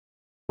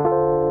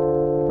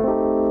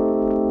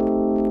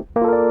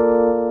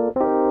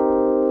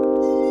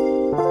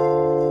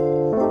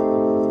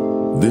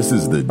This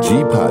is the G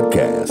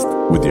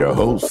Podcast with your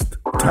host,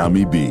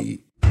 Tommy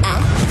B. The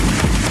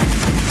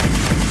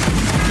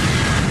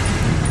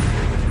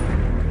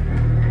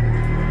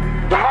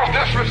most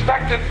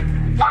disrespected,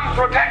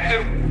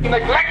 unprotected,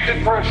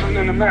 neglected person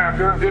in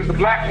America is the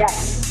black woman.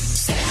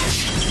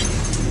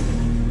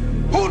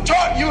 Who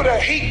taught you to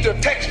hate the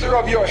texture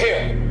of your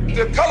hair,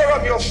 the color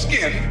of your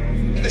skin,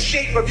 and the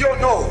shape of your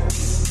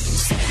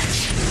nose?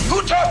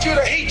 Who taught you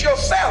to hate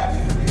yourself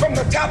from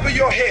the top of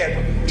your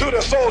head to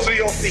the soles of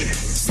your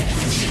feet?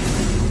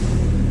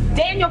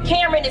 Daniel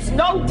Cameron is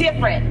no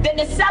different than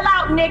the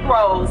sellout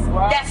Negroes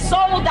that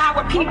sold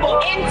our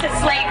people into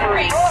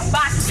slavery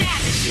by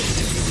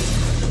savages.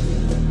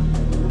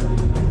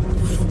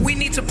 We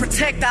need to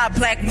protect our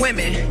black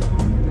women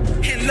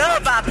and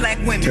love our black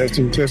women.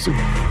 Testing.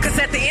 Because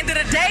at the end of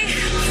the day,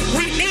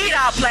 we need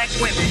our black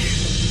women.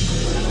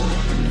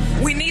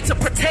 We need to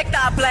protect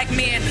our black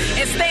men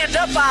and stand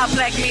up for our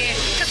black men.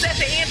 Because at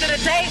the end of the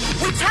day,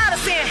 we're tired of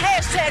seeing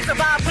hashtags of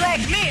our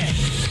black men.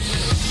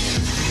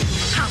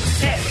 I'm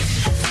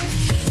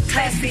savage,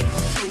 classy,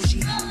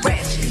 bougie,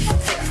 ratchet,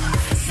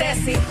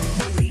 sassy,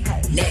 booty,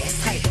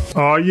 nasty.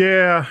 Oh,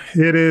 yeah.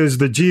 It is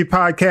the G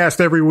Podcast.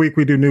 Every week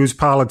we do news,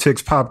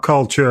 politics, pop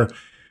culture,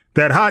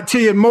 that hot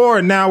tea and more.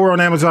 And now we're on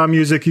Amazon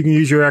Music. You can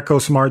use your Echo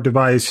Smart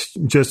device.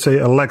 Just say,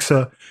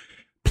 Alexa,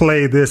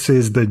 play This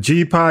Is the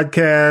G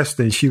Podcast,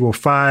 and she will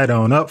fire it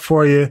on up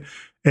for you.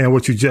 And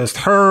what you just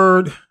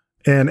heard,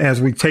 and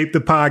as we tape the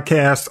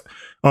podcast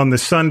on the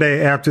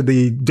Sunday after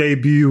the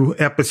debut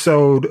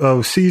episode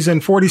of season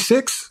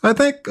 46, I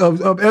think, of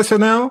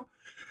SNL,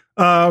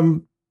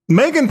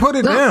 Megan put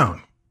it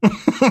down.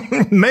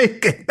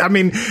 Megan, I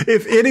mean,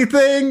 if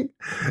anything,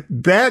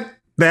 that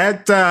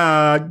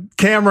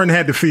Cameron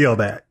had to feel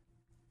that.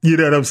 You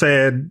know what I'm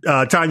saying?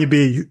 Tanya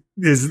B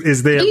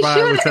is there. He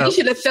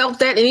should have felt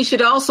that, and he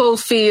should also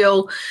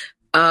feel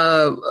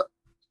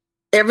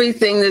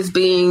everything that's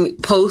being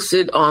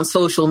posted on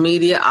social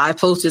media. I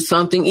posted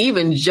something.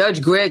 Even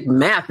Judge Greg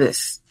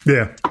Mathis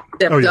stepped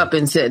up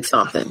and said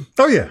something.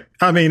 Oh, yeah.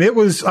 I mean, it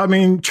was,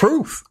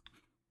 truth.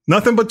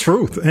 Nothing but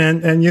truth.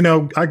 And you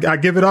know, I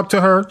give it up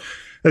to her.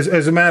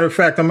 As a matter of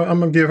fact, I'm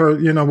going to give her,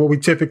 what we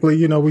typically,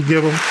 we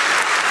give them.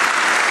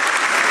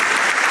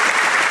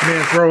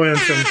 Then throw in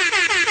some.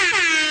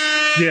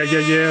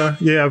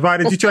 Yeah. Vi,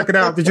 did you check it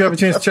out? Did you have a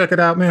chance to check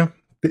it out, man?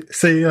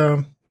 See,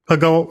 her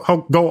go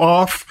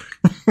off.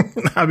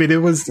 I mean, it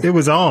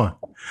was on.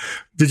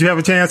 Did you have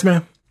a chance,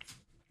 man?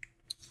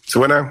 So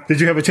when I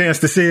did you have a chance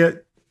to see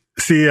it?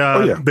 See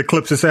the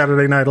clips of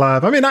Saturday Night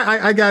Live. I mean,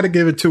 I got to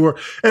give it to her.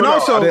 And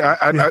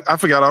I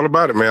forgot all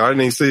about it, man. I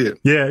didn't even see it.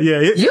 Yeah.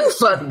 You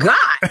forgot.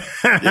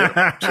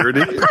 Yeah, sure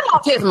did. Cut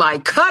off his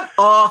mic. Cut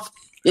off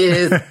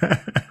his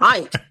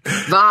mic.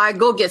 Vi,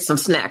 go get some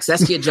snacks.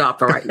 That's your job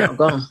for right now.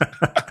 Go on.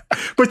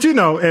 But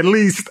at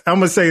least I'm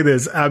gonna say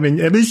this. I mean,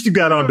 at least you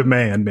got on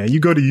demand, man. You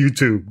go to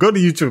YouTube. Go to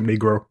YouTube,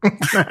 Negro.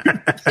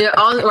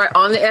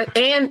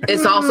 And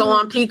it's also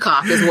on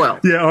Peacock as well.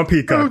 Yeah, on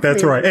Peacock.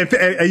 That's right.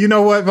 And you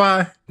know what,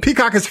 Vi?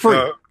 Peacock is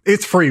free.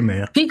 It's free,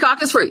 man.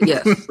 Peacock is free.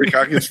 Yes.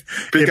 Peacock is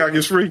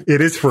free.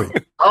 It is free.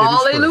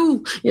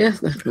 Hallelujah. Yes.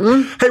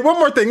 Mm-hmm. Hey, one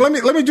more thing. Let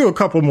me do a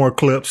couple more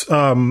clips.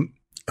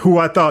 Who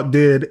I thought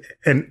did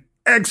an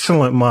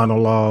excellent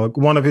monologue,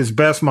 one of his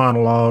best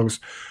monologues.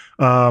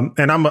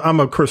 And I'm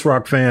a Chris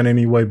Rock fan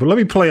anyway, but let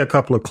me play a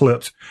couple of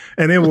clips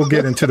and then we'll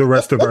get into the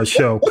rest of our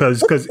show.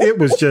 Cause it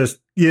was just,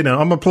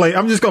 I'm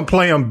just going to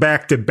play them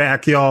back to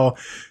back, y'all.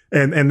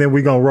 And then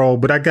we're going to roll,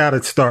 but I got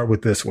to start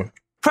with this one.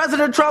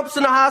 President Trump's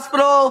in the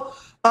hospital,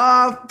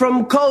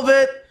 from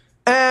COVID.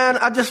 And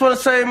I just want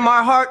to say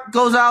my heart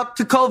goes out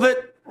to COVID.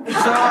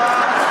 So,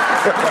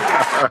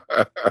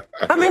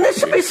 there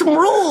should be some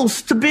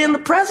rules to being the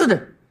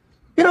president.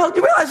 You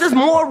realize there's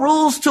more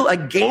rules to a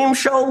game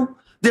show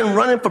than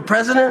running for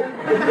president?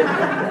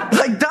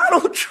 Like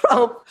Donald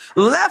Trump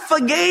left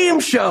a game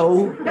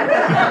show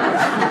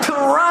to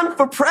run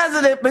for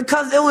president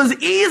because it was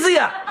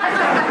easier.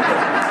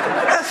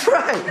 That's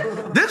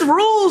right. There's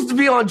rules to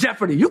be on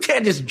Jeopardy. You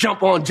can't just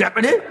jump on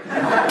Jeopardy.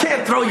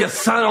 Can't throw your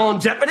son on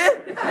Jeopardy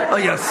or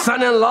your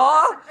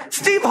son-in-law.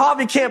 Steve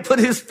Harvey can't put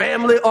his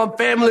family on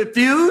Family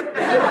Feud.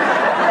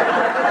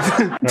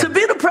 To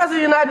be the president of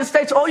the United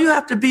States, all you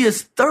have to be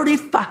is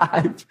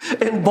 35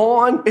 and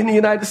born in the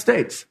United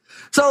States.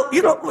 So,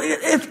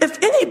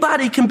 if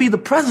anybody can be the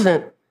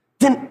president,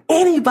 then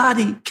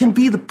anybody can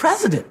be the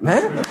president,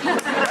 man.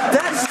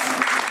 That's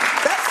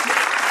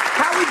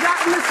how we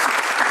got in this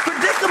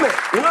predicament.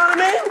 You know what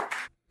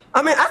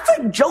I mean? I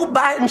think Joe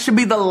Biden should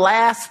be the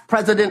last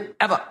president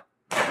ever.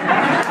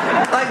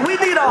 Like, we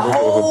need a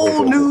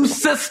whole new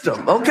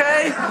system,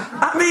 okay?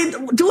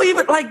 Do we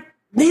even,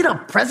 need a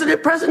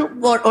president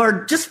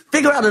or just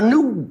figure out a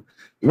new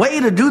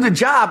way to do the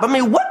job?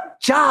 What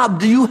job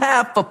do you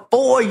have for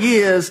 4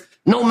 years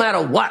no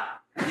matter what?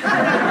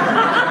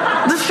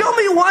 Just show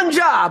me one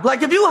job.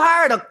 Like, if you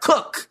hired a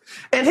cook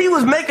and he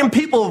was making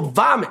people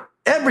vomit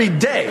every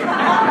day,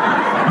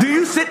 do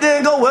you sit there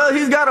and go, well,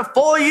 he's got a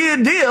 4-year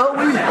deal.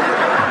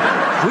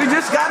 We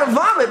just got to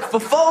vomit for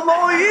 4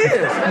 more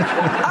years.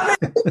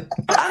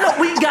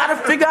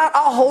 about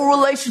our whole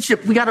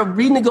relationship. We got to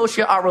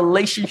renegotiate our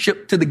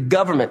relationship to the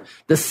government.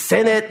 The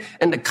Senate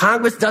and the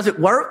Congress, does it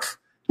work?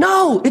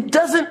 No, it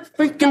doesn't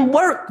freaking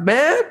work,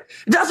 man.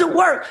 It doesn't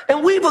work.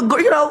 And we've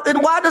agreed,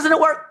 and why doesn't it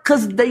work?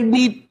 Because they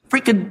need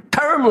freaking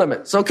term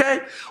limits,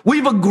 okay?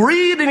 We've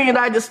agreed in the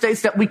United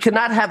States that we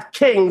cannot have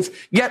kings,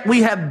 yet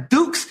we have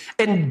dukes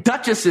and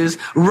duchesses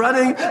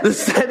running the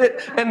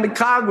Senate and the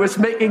Congress,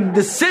 making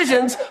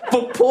decisions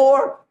for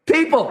poor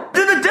people.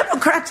 Do the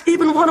Democrats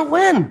even want to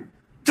win?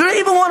 Do they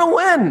even want to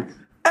win?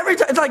 Every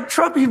time, it's like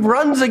Trump, he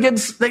runs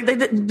against,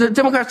 the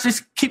Democrats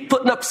just keep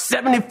putting up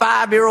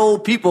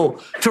 75-year-old people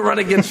to run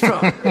against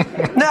Trump.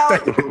 Now,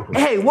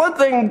 hey, one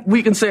thing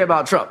we can say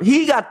about Trump,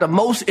 he got the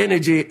most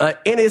energy of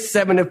any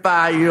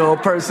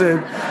 75-year-old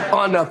person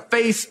on the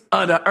face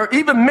of the earth.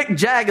 Even Mick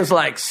Jagger's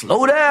like,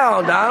 slow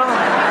down,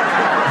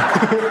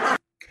 Donald.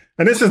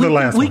 And this is the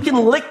last one. We one.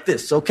 can lick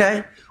this,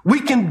 okay? We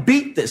can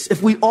beat this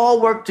if we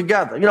all work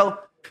together.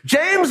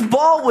 James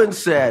Baldwin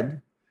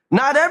said,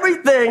 not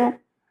everything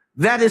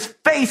that is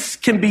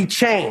faced can be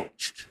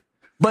changed,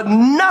 but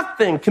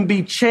nothing can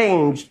be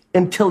changed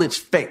until it's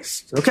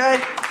faced. Okay? All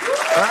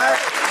right?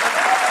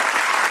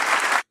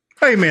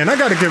 Hey, man, I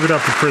got to give it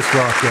up to Chris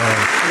Rock, y'all.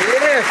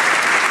 Yeah.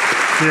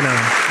 And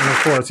of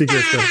course he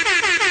gets the.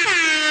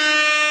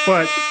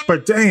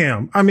 But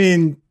damn, I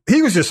mean,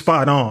 he was just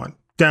spot on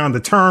down the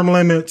term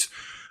limits.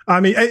 I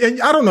mean,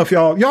 and I don't know if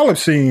y'all have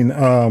seen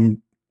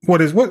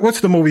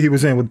what's the movie he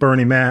was in with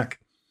Bernie Mac?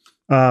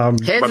 By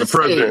the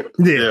president.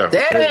 Yeah.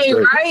 That ain't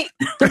right.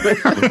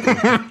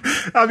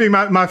 I mean,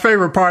 my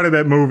favorite part of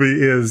that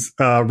movie is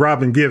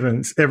Robin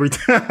Givens every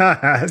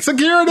time.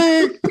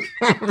 Security.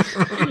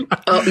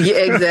 Oh, yeah,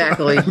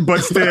 exactly.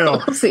 But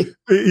still,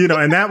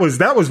 and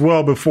that was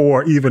well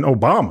before even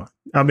Obama.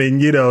 I mean,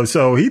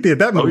 so he did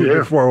that movie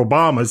before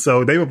Obama.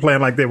 So they were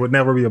playing like there would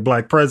never be a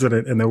black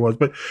president, and there was.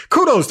 But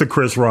kudos to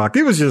Chris Rock.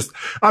 It was just,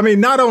 I mean,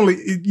 not only,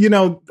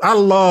 I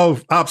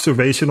love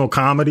observational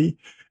comedy.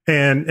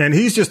 And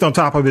he's just on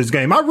top of his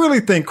game. I really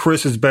think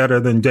Chris is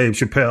better than Dave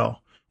Chappelle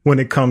when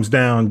it comes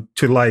down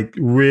to like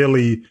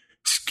really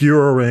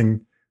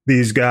skewering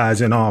these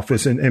guys in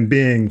office and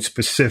being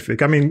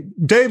specific. I mean,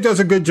 Dave does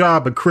a good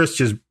job, but Chris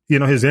just,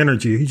 his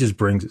energy, he just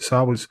brings it.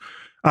 So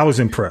I was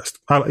impressed.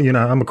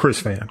 I'm a Chris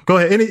fan. Go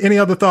ahead. Any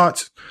other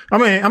thoughts? I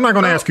mean, I'm not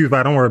going to ask you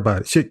about it. Don't worry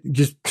about it.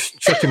 Just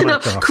shut your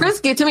mouth off.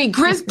 Chris gets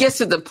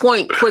to the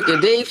point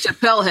quicker. Dave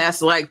Chappelle has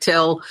to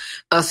tell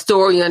a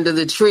story under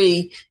the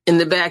tree in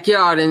the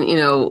backyard and,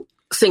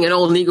 sing an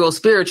old Negro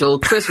spiritual.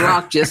 Chris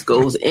Rock just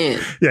goes in.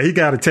 Yeah, he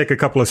got to take a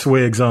couple of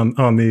swigs on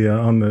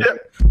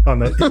the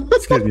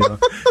excuse me. You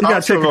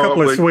got to take a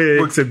couple of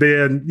swigs and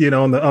then,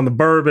 on the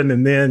bourbon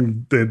and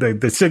then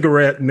the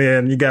cigarette and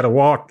then you got to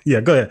walk.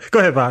 Yeah, go ahead,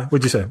 Vi.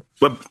 What'd you say?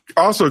 But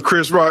also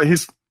Chris Rock,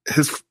 it's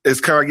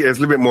kind of a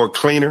little bit more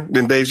cleaner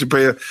than Dave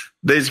Chappelle.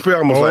 Dave Chappelle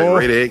almost like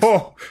Ray X.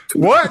 Oh,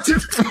 what?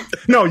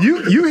 No,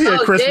 you hear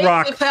Chris Dave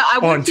Rock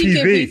Chappelle, on TV. He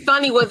can be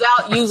funny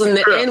without using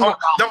the N-word.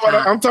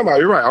 I'm talking about,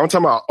 you're right. I'm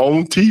talking about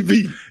on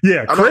TV.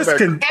 Yeah, Chris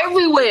can.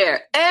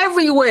 Everywhere.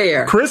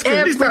 Chris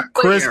can.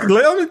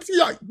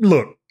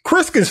 Look,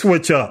 Chris can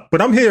switch up, but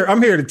I'm here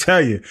to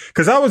tell you,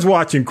 because I was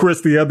watching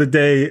Chris the other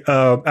day.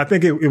 I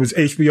think it was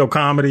HBO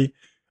comedy.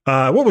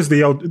 What was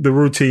the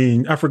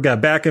routine? I forgot.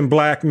 Back in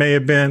Black may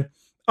have been.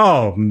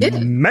 Oh,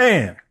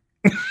 man.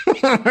 but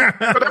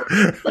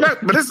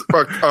it's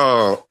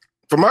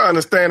from my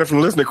understanding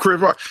from listening to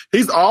Chris Rock,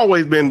 he's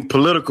always been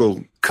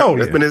political. Oh,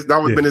 yeah. That's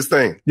always been his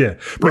thing. Yeah,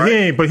 but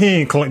right? he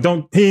ain't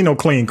no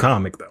clean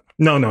comic though.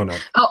 No. Oh,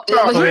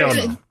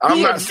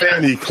 I'm not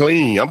saying he's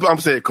clean. I'm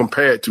saying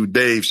compared to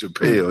Dave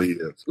Chappelle, he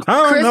is. I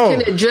don't Chris know.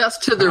 can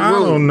adjust to the room. I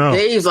don't know.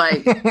 Dave's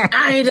like,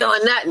 I ain't doing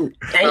nothing.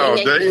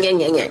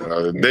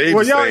 Dave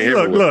well,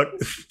 y'all, look,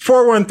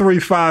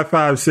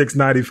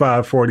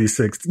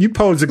 413-556-9546. You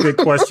pose a good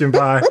question,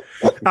 Vi.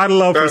 I'd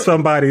love for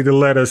somebody to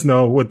let us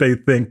know what they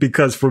think,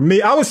 because for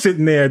me, I was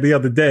sitting there the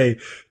other day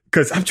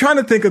because I'm trying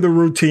to think of the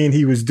routine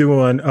he was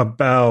doing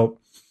about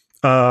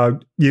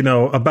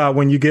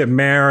when you get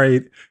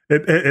married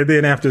and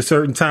then after a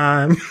certain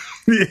time,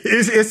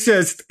 it's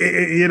just,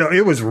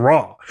 it was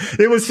raw.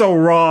 It was so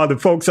raw. The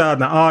folks out in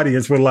the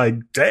audience were like,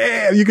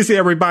 damn, you can see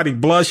everybody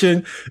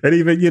blushing. And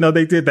even,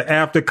 they did the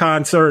after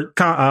concert,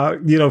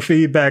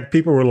 feedback.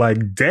 People were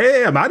like,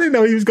 damn, I didn't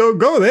know he was going to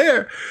go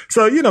there.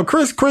 So,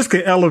 Chris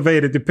can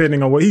elevate it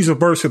depending on he's a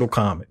versatile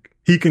comic.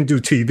 He can do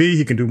TV,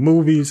 he can do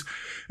movies,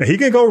 and he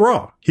can go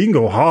raw. He can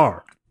go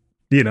hard.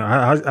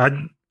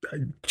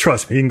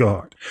 Trust me, he can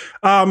go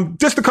hard.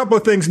 Just a couple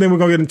of things, and then we're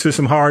going to get into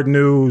some hard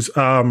news.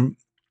 I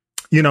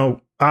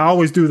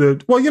always do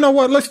you know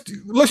what?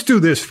 Let's do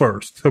this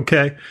first,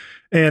 okay?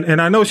 And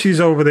I know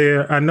she's over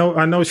there. I know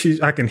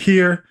I can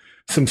hear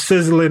some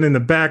sizzling in the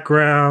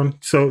background.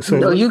 So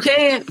no, you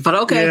can't, but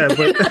okay. Yeah,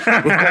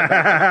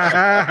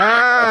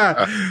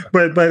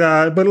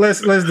 but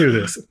let's do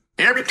this.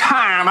 Every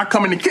time I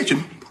come in the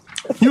kitchen,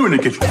 you in the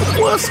kitchen.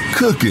 What's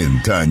cooking,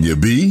 Tanya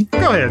B? Go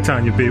ahead,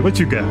 Tanya B. What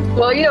you got?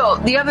 Well,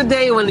 the other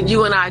day when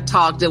you and I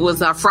talked, it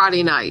was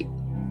Friday night.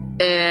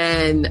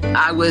 And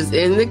I was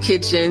in the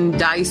kitchen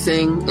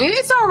dicing. And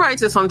it's all right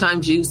to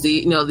sometimes use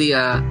the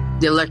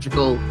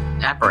electrical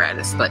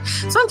apparatus, but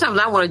sometimes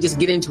I want to just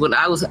get into it.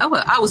 I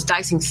was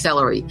dicing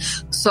celery,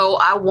 so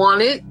I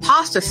wanted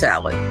pasta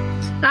salad.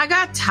 And I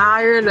got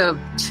tired of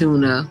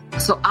tuna,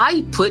 so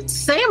I put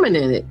salmon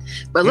in it.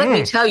 But let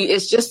me tell you,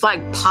 it's just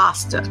like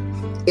pasta.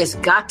 It's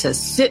got to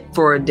sit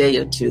for a day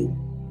or two.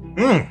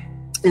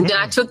 And then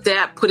I took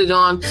that, put it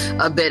on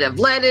a bed of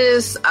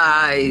lettuce,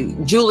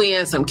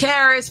 julienne some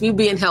carrots, me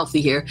being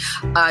healthy here,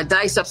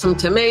 diced up some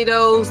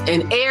tomatoes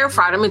and air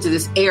fried them into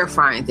this air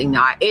frying thing.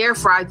 Now I air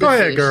fried the fish.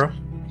 Go ahead, girl.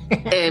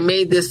 And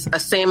made this a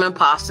salmon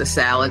pasta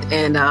salad.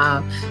 And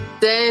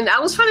then I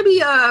was trying to be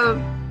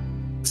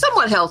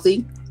somewhat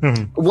healthy.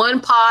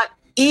 One pot,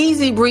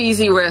 easy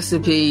breezy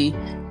recipe,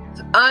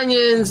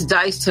 onions,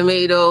 diced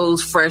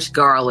tomatoes, fresh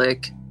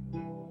garlic,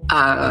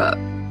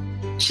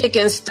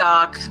 chicken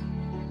stock.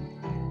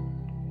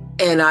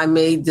 And I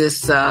made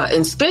this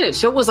in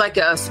spinach. It was like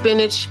a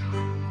spinach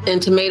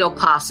and tomato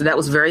pasta. That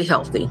was very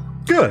healthy.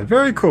 Good.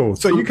 Very cool.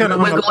 So you kind of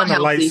on the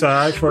light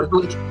side for,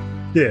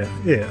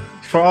 yeah.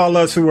 For all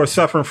us who are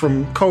suffering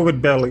from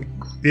COVID belly,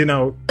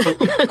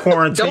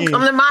 quarantine. Don't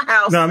come to my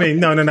house.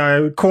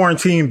 No.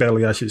 Quarantine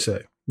belly, I should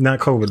say. Not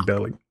COVID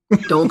belly.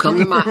 Don't come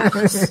to my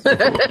house.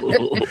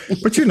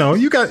 But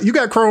you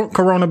got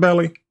Corona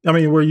belly. I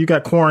mean, where you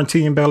got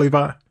quarantine belly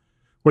by,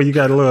 where you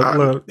got a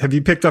little. Have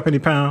you picked up any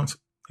pounds?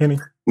 Any?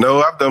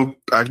 No, I've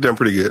done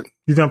pretty good.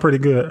 You've done pretty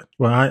good.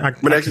 Well,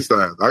 I've been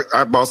exercise.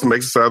 I bought some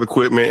exercise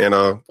equipment and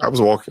I was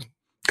walking.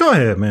 Go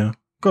ahead, man.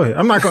 Go ahead.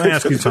 I'm not going to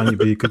ask you, Tanya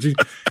B, because you're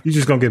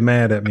just going to get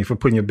mad at me for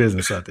putting your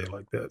business out there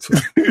like that. So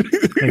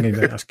I ain't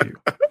even ask you.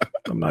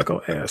 I'm not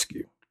going to ask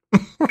you.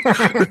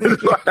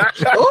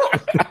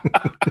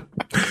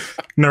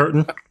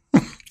 Nerton.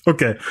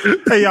 Okay.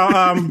 Hey,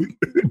 y'all.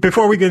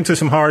 Before we get into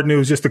some hard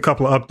news, just a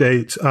couple of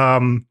updates.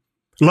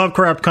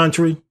 Lovecraft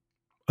Country.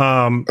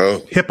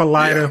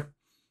 Hippolyta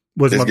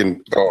was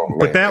getting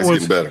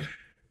better.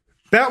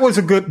 That was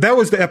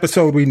the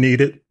episode we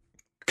needed.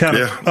 Kind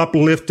of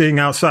uplifting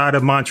outside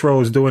of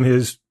Montrose doing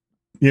his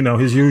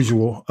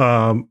usual,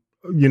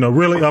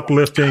 really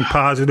uplifting,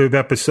 positive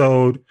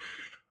episode.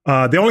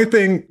 The only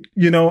thing,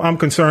 I'm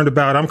concerned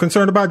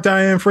about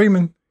Diane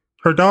Freeman,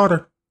 her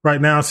daughter right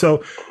now.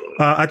 So,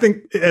 I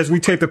think as we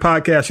tape the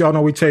podcast, y'all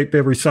know we tape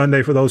every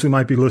Sunday for those who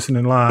might be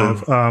listening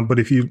live. But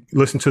if you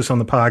listen to us on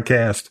the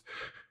podcast,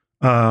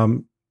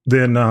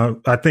 then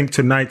I think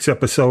tonight's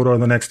episode or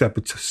the next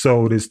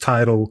episode is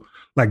titled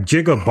like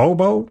Jigga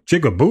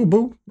Boo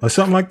Boo or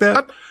something like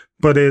that.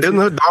 But isn't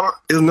her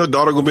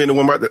daughter going to be in the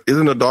one?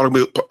 Isn't her daughter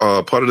going to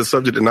be part of the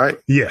subject tonight?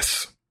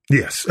 Yes.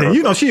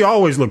 And she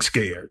always looks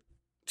scared.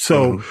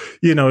 So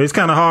it's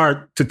kind of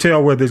hard to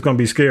tell whether it's going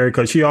to be scary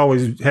because she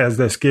always has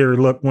that scary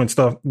look when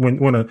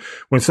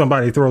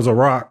somebody throws a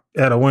rock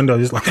at a window.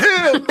 It's like,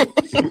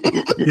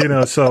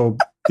 So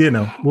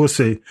we'll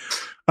see.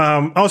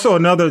 Also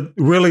another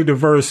really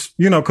diverse,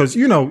 cause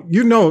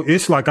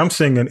it's like I'm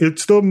singing,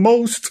 it's the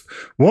most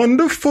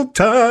wonderful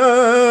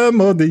time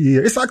of the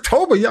year. It's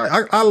October.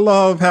 Yeah. I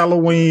love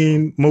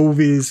Halloween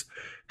movies,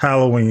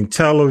 Halloween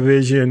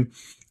television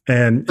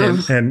and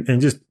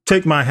just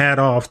take my hat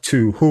off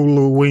to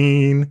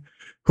Huluween.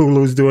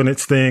 Hulu's doing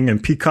its thing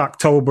and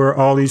Peacocktober,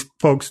 all these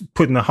folks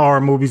putting the horror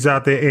movies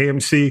out there.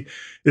 AMC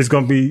is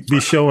going to be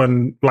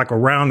showing like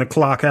around the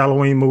clock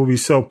Halloween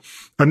movies. So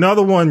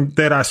another one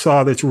that I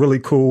saw that's really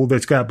cool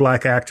that's got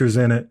black actors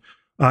in it.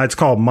 It's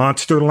called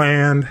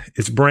Monsterland.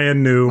 It's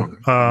brand new.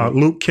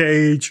 Luke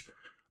Cage,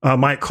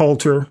 Mike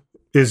Coulter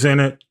is in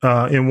it.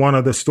 In one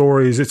of the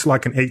stories, it's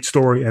like an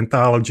 8-story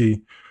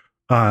anthology.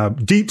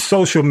 Deep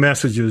social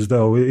messages,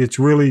 though. It's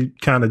really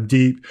kind of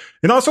deep.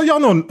 And also, y'all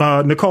know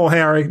Nicole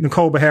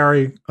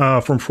Beharie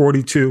from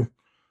 42.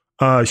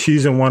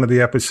 She's in one of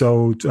the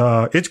episodes.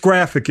 It's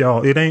graphic,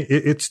 y'all.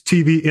 It's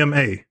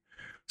TVMA.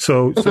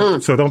 So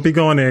don't be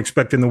going there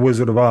expecting the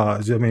Wizard of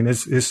Oz. I mean,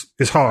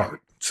 it's hard.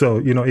 So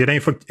it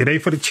ain't for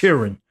the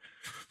cheering.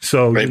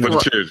 So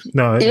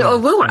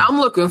what I'm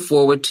looking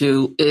forward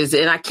to is,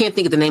 and I can't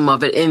think of the name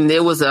of it. And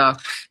there was a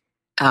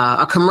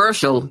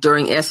commercial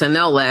during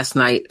SNL last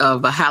night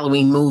of a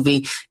Halloween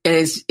movie, and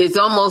it's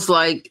almost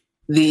like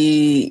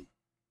the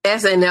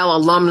SNL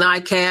alumni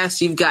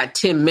cast. You've got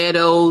Tim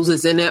Meadows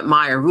is in it,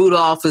 Maya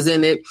Rudolph is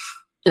in it,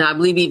 and I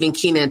believe even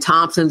Kenan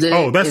Thompson's in it.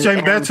 Oh, that's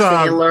Adam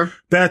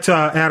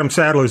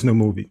Sandler's new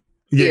movie.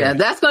 Yeah,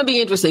 that's going to be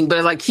interesting.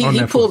 But like he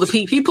pulled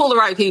the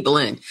right people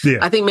in. Yeah.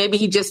 I think maybe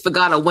he just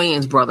forgot a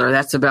Wayans brother.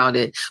 That's about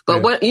it.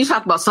 But what you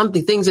talk about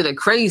things that are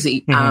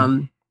crazy.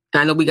 Mm-hmm.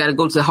 I know we got to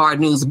go to the hard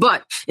news,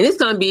 and it's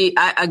going to be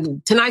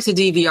tonight's a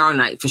DVR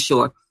night for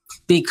sure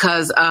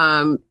because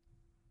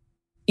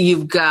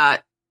you've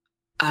got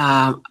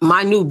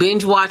my new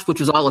binge watch, which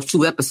was all of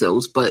 2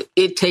 episodes, but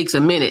it takes a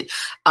minute.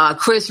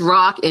 Chris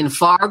Rock in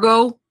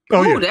Fargo.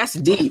 Oh, that's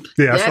deep.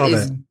 Yeah, that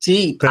is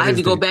deep. I had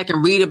to go back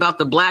and read about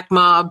the black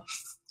mob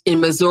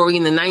in Missouri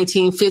in the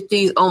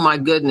 1950s. Oh my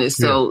goodness!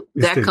 So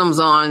that comes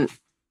on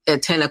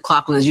at 10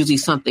 o'clock when there's usually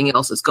something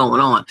else that's going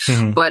on.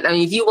 Mm-hmm. But I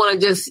mean, if you want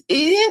to just,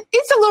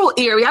 it's a little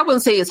eerie. I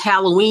wouldn't say it's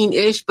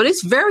Halloween-ish, but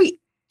it's very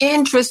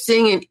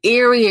interesting and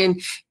eerie,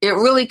 and it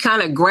really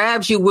kind of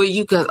grabs you where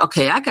you go,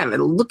 okay, I got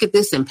to look at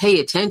this and pay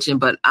attention.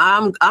 But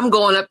I'm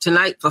going up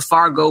tonight for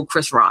Fargo,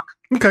 Chris Rock.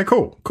 Okay,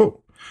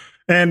 cool.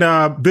 And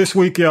this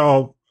week,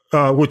 y'all,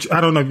 which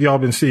I don't know if y'all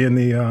been seeing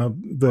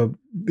the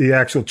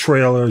actual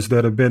trailers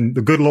that have been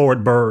The Good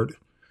Lord Bird,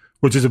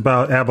 which is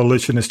about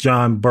abolitionist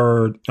John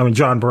Brown.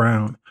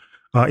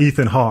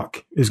 Ethan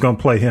Hawke is going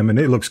to play him, and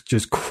it looks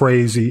just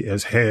crazy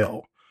as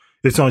hell.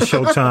 It's on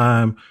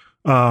Showtime.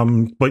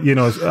 But you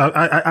know,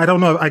 I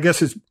don't know. I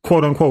guess it's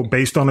quote unquote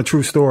based on a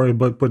true story,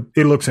 but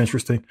it looks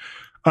interesting.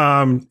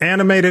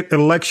 Animated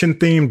election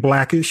themed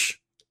Blackish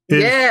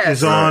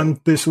is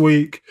on this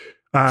week.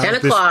 10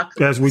 o'clock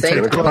as we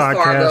take the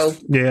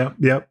podcast. Yeah.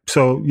 Yep.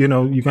 So, you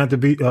know, you got to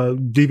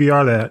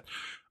DVR that.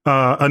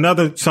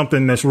 Another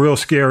something that's real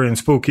scary and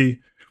spooky.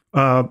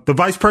 The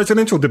vice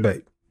presidential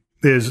debate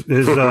is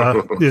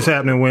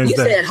happening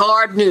Wednesday. You said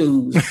hard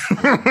news,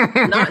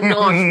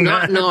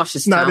 not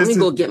nauseous. Let me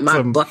go get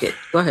my bucket.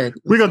 Go ahead.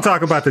 We're going to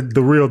talk about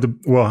the real,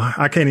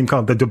 I can't even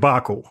call it the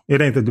debacle.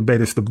 It ain't the debate.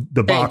 It's the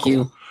debacle. Thank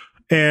you.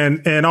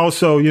 And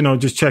also, you know,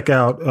 just check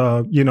out,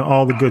 you know,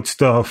 all the good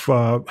stuff,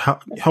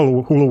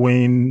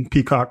 Halloween,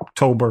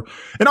 Peacocktober.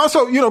 And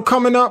also, you know,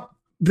 coming up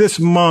this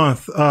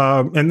month,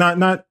 and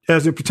not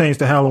as it pertains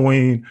to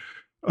Halloween,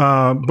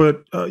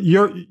 but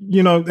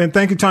you know, and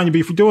thank you, Tanya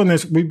B, for doing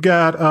this. We've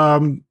got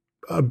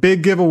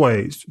big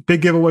giveaways.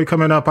 Big giveaway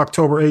coming up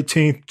October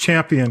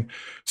 18th.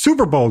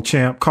 Super Bowl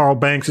champ Carl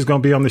Banks is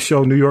going to be on the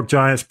show. New York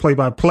Giants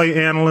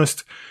play-by-play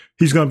analyst.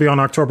 He's going to be on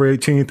October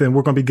 18th, and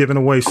we're going to be giving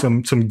away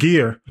some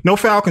gear. No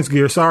Falcons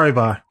gear. Sorry,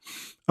 Vi.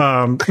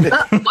 No,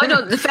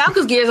 the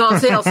Falcons gear is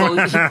on sale,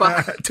 so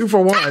 2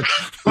 for 1.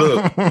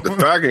 Look, the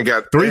Falcons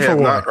got 3 for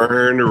 1. Not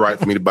earned the right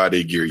for me to buy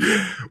their gear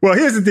yet. Well,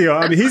 here's the deal.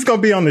 I mean, he's going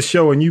to be on the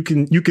show, and you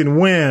can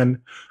win.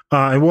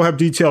 And we'll have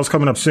details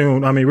coming up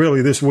soon. I mean,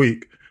 really this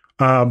week.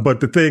 But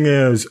the thing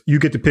is, you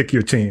get to pick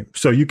your team.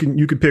 So you can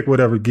pick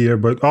whatever gear,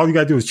 but all you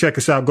got to do is check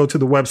us out. Go to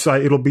the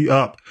website. It'll be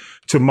up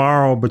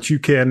tomorrow, but you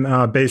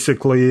can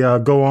basically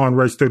go on,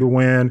 register to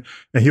win,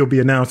 and he'll be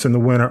announcing the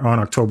winner on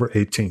October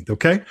 18th.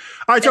 Okay?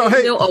 All right, y'all.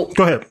 Hey, go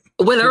ahead.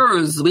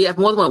 Winners. We have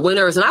more than one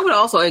winners. And I would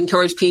also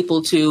encourage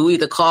people to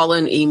either call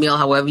in, email,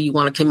 however you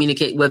want to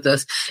communicate with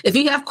us. If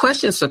you have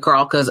questions for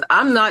Carl, because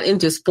I'm not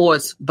into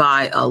sports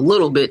by a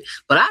little bit,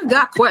 but I've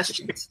got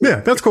questions. Yeah,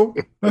 that's cool.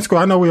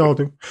 I know we all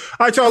do.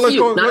 All right, y'all,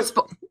 let's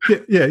go.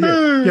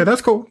 Yeah,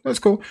 that's cool. Let's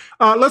go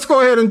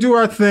ahead and do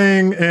our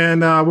thing.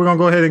 And we're going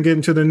to go ahead and get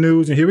into the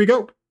news. And here we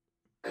go.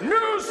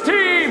 News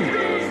team,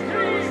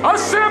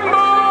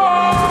 assemble!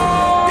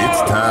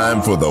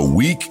 Time for the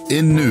Week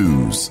in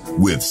News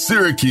with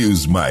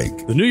Syracuse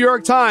Mike. The New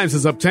York Times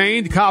has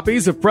obtained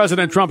copies of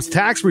President Trump's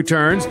tax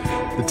returns.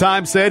 The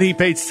Times said he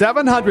paid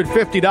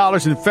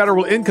 $750 in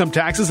federal income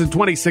taxes in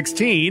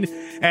 2016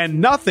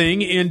 and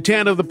nothing in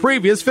 10 of the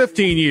previous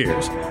 15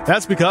 years.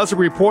 That's because it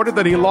reported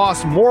that he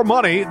lost more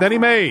money than he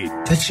made.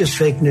 That's just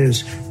fake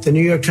news. The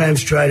New York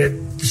Times tried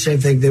it, the same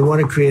thing. They want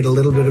to create a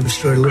little bit of a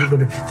story,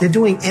 they're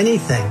doing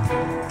anything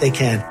they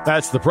can.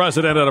 That's the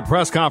president at a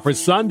press conference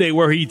Sunday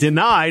where he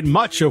denied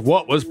much of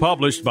what was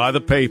published by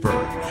the paper.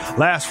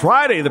 Last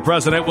Friday, the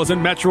president was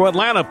in Metro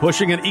Atlanta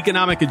pushing an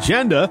economic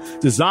agenda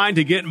designed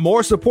to get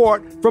more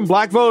support from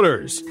black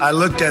voters. I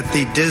looked at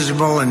the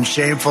dismal and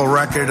shameful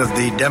record of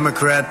the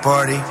Democrat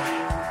Party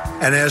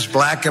and asked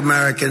black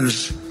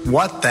Americans,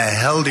 what the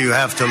hell do you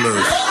have to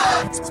lose?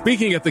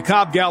 Speaking at the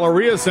Cobb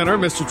Galleria Center,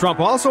 Mr. Trump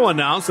also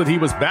announced that he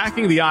was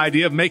backing the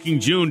idea of making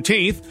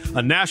Juneteenth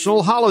a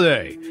national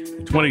holiday.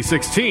 In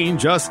 2016,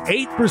 just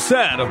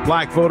 8% of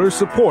black voters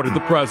supported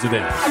the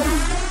president.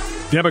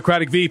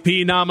 Democratic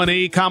VP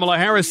nominee Kamala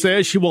Harris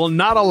says she will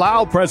not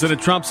allow President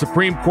Trump's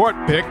Supreme Court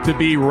pick to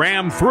be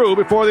rammed through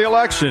before the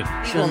election.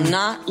 We will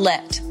not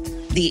let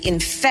the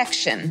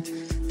infection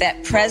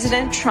that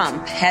President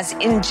Trump has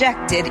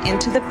injected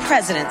into the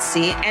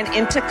presidency and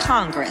into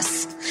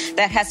Congress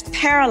that has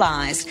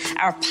paralyzed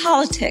our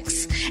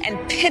politics and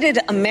pitted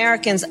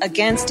Americans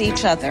against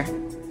each other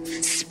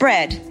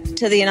spread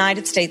to the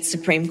United States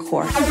Supreme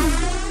Court.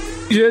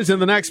 In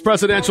the next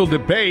presidential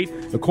debate,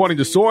 according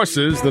to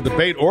sources, the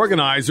debate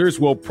organizers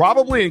will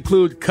probably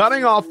include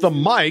cutting off the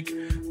mic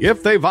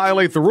if they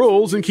violate the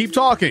rules and keep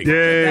talking.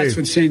 Yay. That's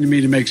what seemed to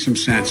me to make some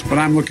sense, but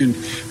I'm looking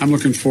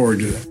forward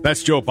to that.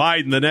 That's Joe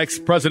Biden. The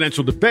next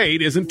presidential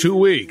debate is in 2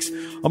 weeks.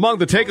 Among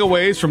the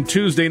takeaways from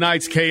Tuesday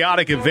night's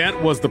chaotic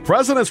event was the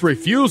president's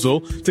refusal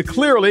to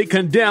clearly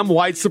condemn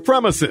white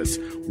supremacists.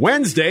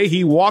 Wednesday,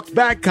 he walked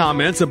back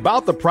comments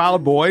about the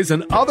Proud Boys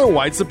and other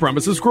white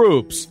supremacist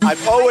groups.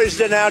 I've always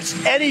denounced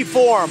any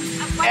form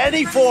of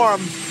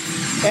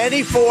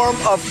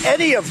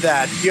any of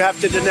that. You have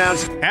to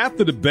denounce. At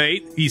the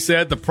debate, he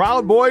said the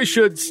Proud Boys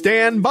should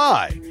stand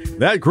by.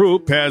 That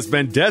group has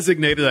been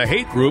designated a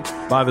hate group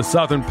by the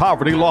Southern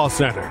Poverty Law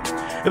Center.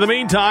 In the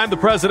meantime, the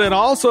president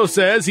also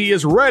says he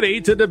is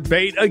ready to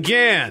debate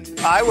again.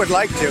 I would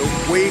like to.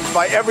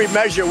 By every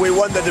measure, we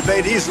won the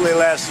debate easily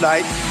last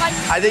night.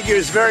 I think he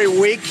was very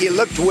weak. He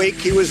looked weak.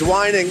 He was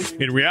whining.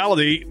 In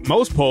reality,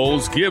 most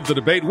polls give the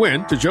debate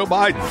win to Joe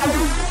Biden.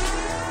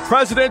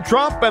 President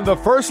Trump and the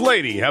First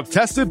Lady have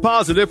tested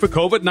positive for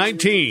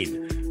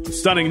COVID-19. The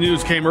stunning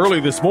news came early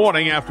this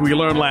morning after we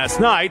learned last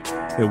night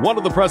that one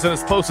of the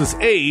president's closest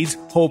aides,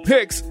 Hope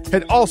Hicks,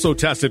 had also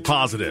tested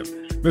positive.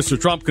 Mr.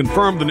 Trump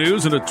confirmed the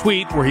news in a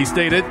tweet where he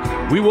stated,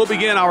 "We will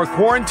begin our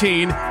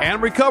quarantine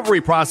and recovery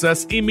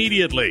process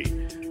immediately."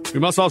 We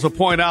must also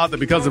point out that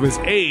because of his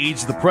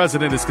age, the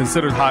president is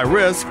considered high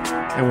risk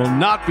and will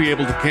not be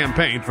able to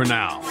campaign for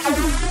now.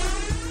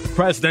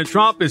 President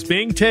Trump is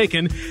being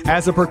taken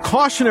as a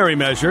precautionary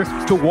measure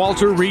to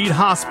Walter Reed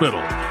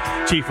Hospital.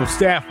 Chief of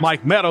Staff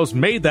Mike Meadows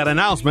made that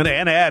announcement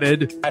and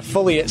added, I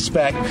fully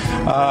expect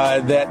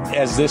that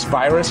as this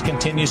virus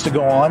continues to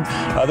go on,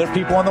 other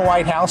people in the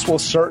White House will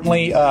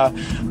certainly have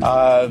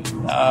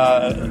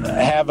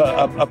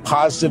a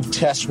positive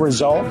test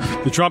result.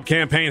 The Trump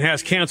campaign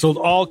has canceled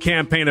all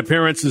campaign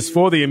appearances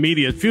for the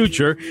immediate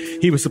future.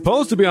 He was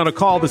supposed to be on a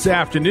call this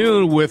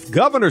afternoon with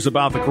governors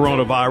about the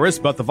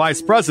coronavirus, but the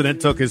vice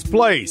president took his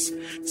place.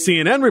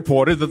 CNN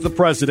reported that the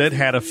president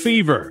had a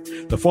fever.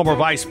 The former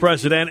vice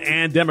president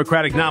and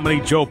Democratic nominee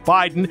Joe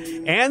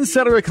Biden and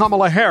Senator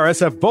Kamala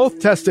Harris have both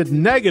tested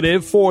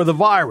negative for the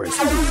virus.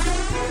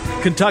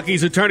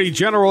 Kentucky's Attorney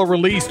General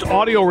released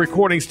audio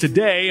recordings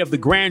today of the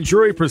grand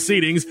jury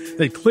proceedings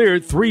that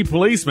cleared 3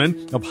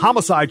 policemen of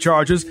homicide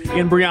charges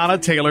in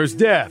Breonna Taylor's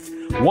death.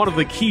 One of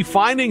the key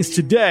findings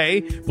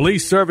today,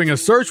 police serving a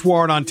search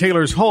warrant on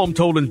Taylor's home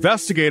told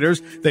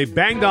investigators they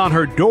banged on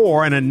her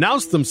door and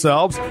announced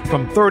themselves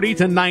from 30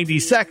 to 90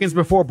 seconds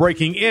before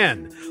breaking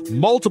in.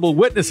 Multiple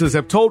witnesses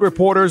have told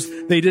reporters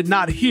they did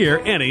not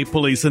hear any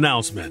police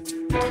announcement.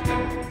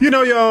 You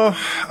know, y'all,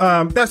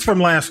 that's from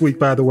last week,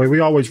 by the way. We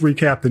always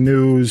recap the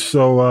news.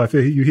 So if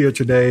you hear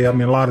today, I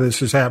mean, a lot of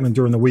this is happening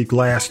during the week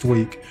last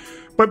week.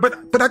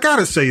 But I got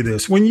to say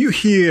this. When you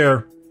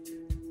hear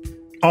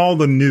all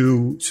the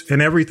news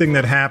and everything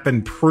that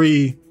happened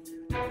pre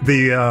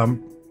the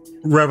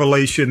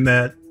revelation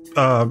that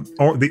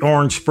the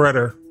orange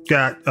spreader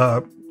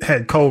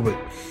had COVID,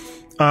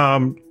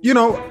 you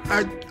know,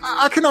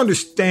 I can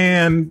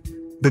understand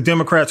the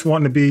Democrats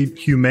wanting to be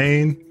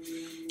humane.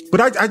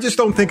 But I just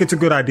don't think it's a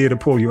good idea to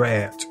pull your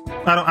ads.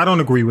 I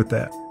don't agree with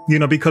that. You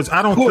know, because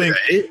I don't think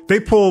they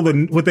pull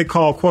what they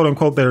call, quote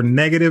unquote, their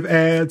negative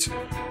ads.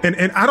 And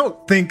I don't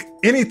think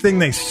anything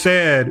they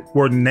said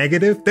were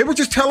negative. They were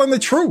just telling the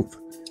truth.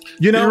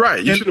 You know, you're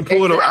right. You shouldn't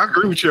pull it. I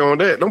agree with you on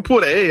that. Don't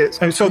pull the ads.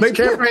 And so they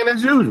campaign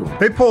as usual.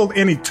 They pulled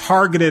any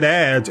targeted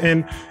ads.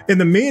 And in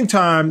the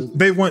meantime,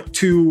 they went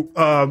to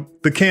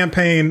the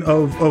campaign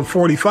of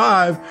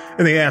 45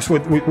 and they asked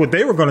what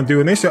they were going to do.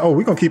 And they said, oh,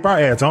 we're going to keep our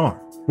ads on.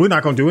 We're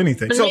not going to do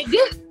anything. And so they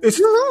did.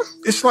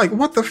 It's like,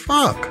 what the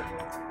fuck?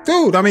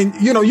 Dude, I mean,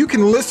 you know, you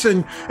can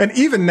listen. And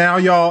even now,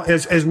 y'all,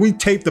 as we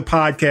tape the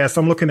podcast,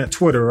 I'm looking at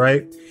Twitter,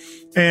 right?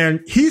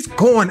 And he's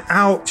going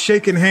out,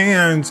 shaking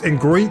hands and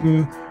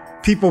greeting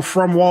people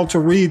from Walter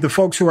Reed, the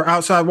folks who are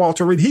outside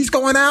Walter Reed. He's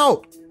going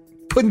out,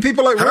 putting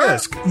people at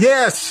risk.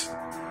 Yes.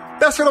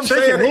 That's what I'm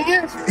saying.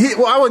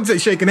 Well, I wouldn't say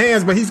shaking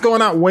hands, but he's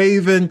going out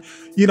waving,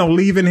 you know,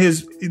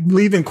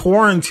 leaving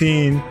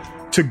quarantine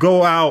to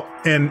go out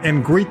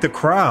and greet the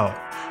crowd.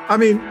 I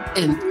mean,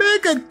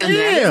 nigga,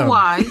 damn.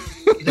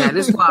 That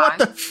is why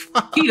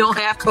he don't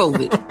have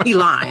COVID. He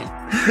lying.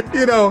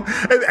 You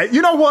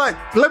know what?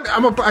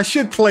 I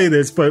should play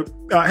this, but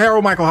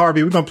Harold Michael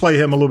Harvey, we're going to play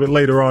him a little bit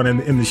later on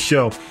in the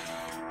show.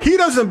 He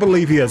doesn't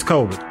believe he has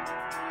COVID.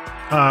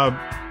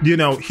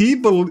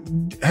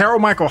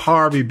 Harold Michael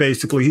Harvey,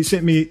 basically, he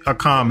sent me a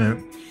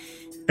comment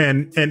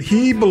and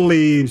he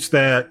believes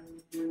that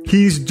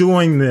he's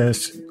doing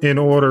this in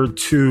order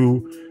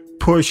to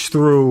push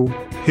through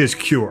his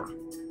cure.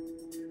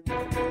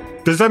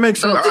 Does that make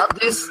sense? I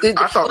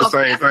thought the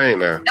same thing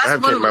now. I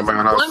have to take my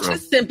mind off. Bunch of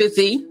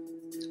sympathy,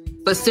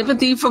 but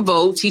sympathy for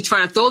votes. He's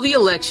trying to throw the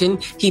election.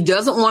 He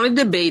doesn't want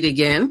to debate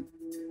again.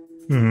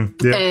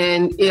 Mm-hmm. Yeah.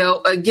 And, you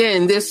know,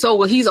 again,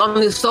 he's on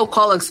this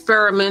so-called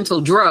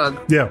experimental drug.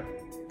 Yeah.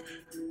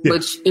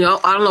 Which, you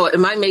know, I don't know, it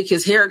might make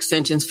his hair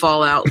extensions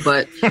fall out,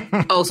 but,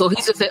 so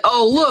he's just saying,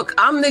 oh, look,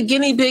 I'm the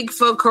guinea pig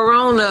for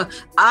Corona.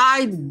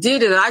 I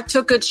did it. I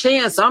took a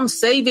chance. I'm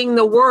saving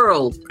the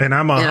world. And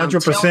I'm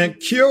 100%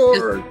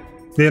 cured.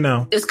 You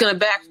know, it's going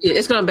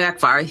to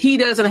backfire. He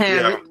doesn't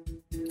have it.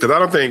 Because I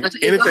don't think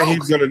anything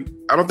he's going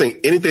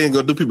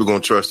to do, people are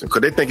going to trust him.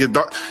 Because they think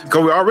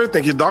because we already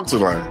think his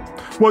doctor's lying.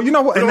 Well, you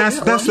know what? And that's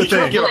the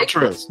thing.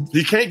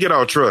 He can't get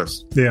our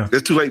trust. Yeah.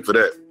 It's too late for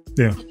that.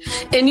 Yeah.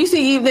 And you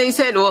see, they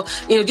said, well,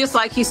 you know, just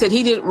like he said,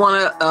 he didn't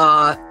want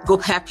to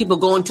have people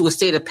go into a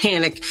state of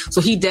panic.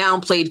 So he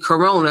downplayed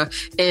Corona.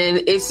 And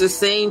it's the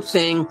same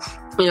thing.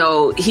 You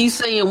know, he's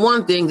saying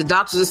one thing, the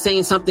doctors are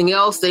saying something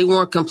else. They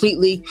weren't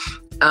completely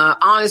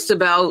honest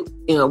about,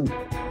 you know,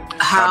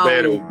 how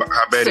bad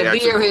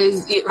severe he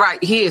is.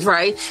 Right. He is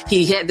right.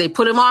 They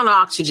put him on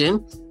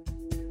oxygen.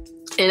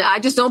 And I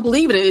just don't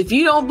believe it. And if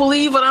you don't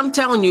believe what I'm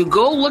telling you,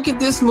 go look at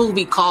this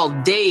movie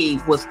called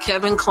Dave with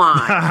Kevin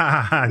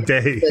Kline.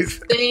 Dave.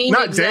 The same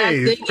Not exact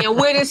Dave. thing. And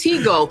where does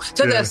he go?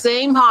 To that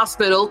same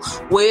hospital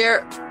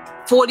where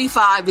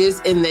 45 is,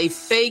 and they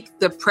fake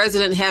the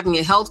president having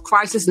a health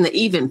crisis, and they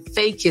even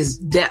fake his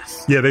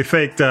death. Yeah, they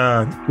faked.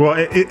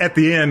 At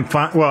the end.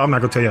 Well, I'm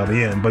not gonna tell you all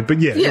the end, but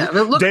yeah.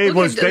 Dave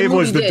was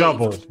the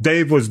double.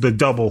 Dave was the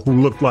double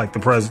who looked like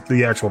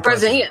the actual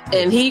president.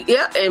 And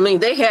I mean,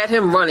 they had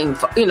him running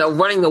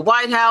the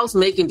White House,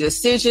 making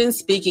decisions,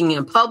 speaking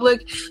in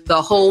public,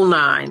 the whole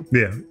nine.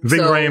 Yeah,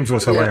 Ving Rhames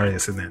was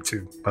hilarious in that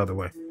too. By the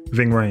way,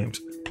 Ving Rhames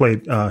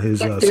played his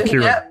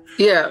security.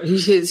 Yeah,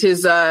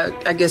 his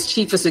I guess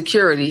chief of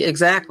security,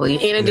 exactly.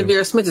 Anna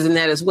Devere Smith is in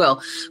that as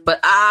well. But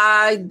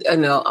I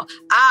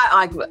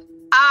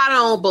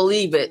don't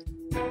believe it.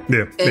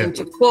 Yeah. And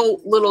to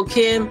quote Little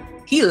Kim,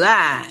 he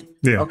lied.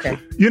 Yeah. Okay.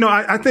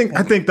 I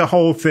think the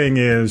whole thing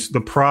is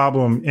the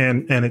problem,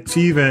 and it's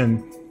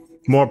even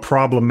more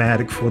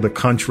problematic for the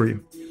country,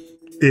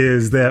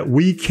 is that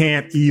we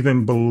can't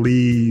even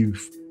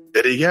believe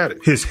that he got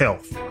it. His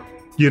health.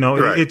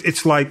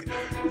 It's like,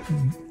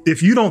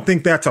 if you don't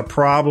think that's a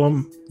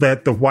problem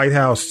that the White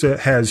House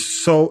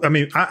has,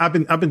 I've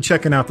been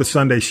checking out the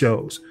Sunday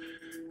shows,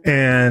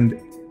 and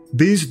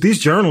these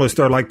journalists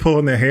are like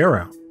pulling their hair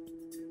out.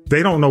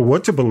 They don't know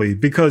what to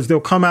believe, because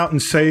they'll come out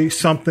and say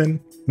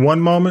something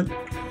one moment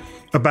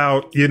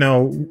about,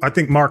 I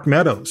think Mark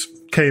Meadows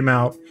came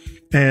out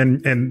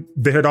and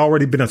there had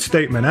already been a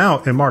statement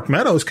out, and Mark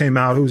Meadows came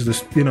out, who's the,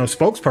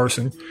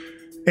 spokesperson,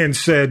 and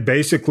said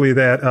basically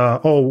that,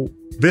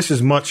 this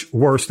is much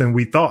worse than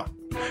we thought.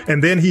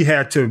 And then he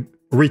had to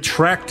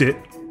retract it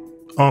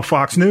on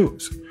Fox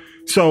News.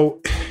 So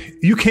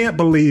you can't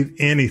believe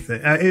anything.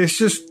 It's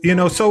just,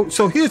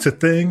 so here's the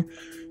thing.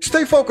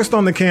 Stay focused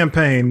on the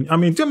campaign. I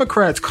mean,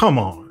 Democrats, come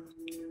on.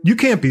 You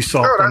can't be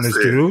soft on this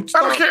dude. I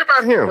don't care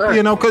about him.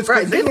 Because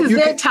this is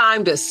their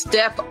time to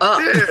step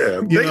up.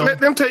 Yeah, let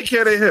them take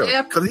care of their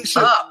health. Because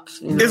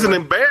it's an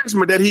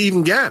embarrassment that he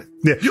even got it.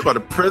 Yeah. You are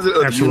the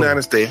president of the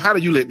United States. How do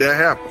you let that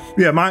happen?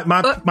 Yeah,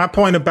 my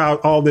point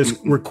about all this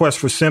request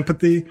for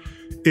sympathy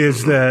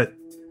is that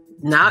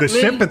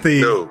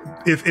sympathy. No.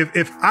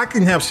 If I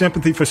can have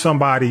sympathy for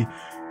somebody,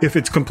 if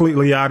it's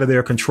completely out of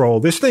their control,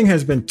 this thing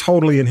has been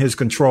totally in his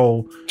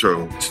control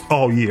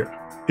all year.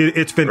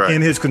 It's been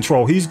in his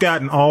control. He's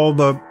gotten all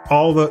the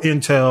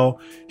intel.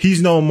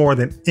 He's known more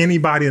than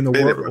anybody in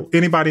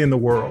the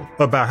world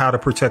about how to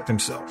protect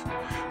himself.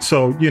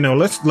 So,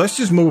 let's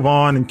just move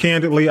on. And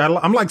candidly,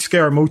 I'm like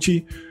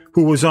Scaramucci,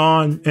 who was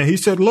on, and he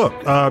said, look,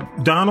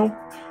 Donald,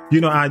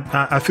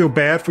 I feel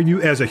bad for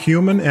you as a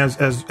human,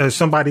 as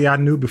somebody I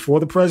knew before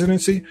the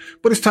presidency,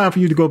 but it's time for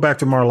you to go back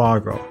to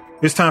Mar-a-Lago.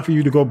 It's time for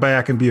you to go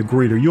back and be a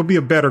greeter. You'll be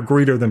a better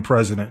greeter than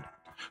president.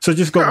 So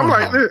just go. I'm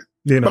like that.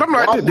 But I'm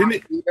like that.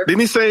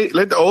 Didn't he say,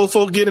 let the old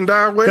folk get and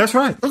die away? That's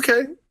right.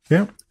 Okay.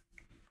 Yeah.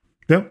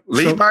 Yep.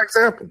 Lead by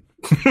example.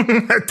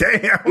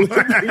 Damn.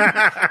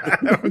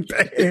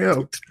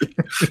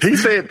 He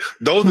said,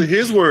 those are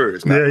his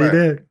words, not mine. He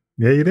did.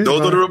 Yeah, you did. Those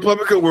are the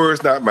Republican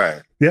words, not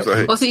mine. Yep.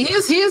 So, well, see,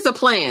 here's the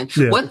plan.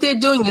 Yeah. What they're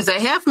doing is they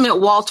have him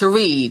at Walter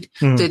Reed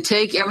to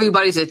take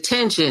everybody's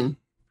attention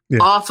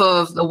off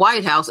of the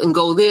White House and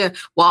go there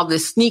while they're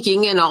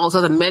sneaking in all this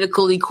other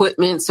medical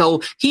equipment.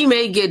 So he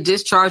may get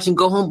discharged and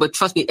go home, but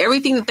trust me,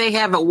 everything that they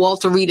have at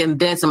Walter Reed and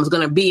then some is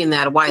going to be in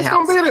that White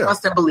House.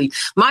 Trust and believe.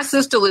 My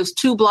sister lives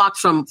 2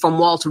 blocks from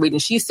Walter Reed,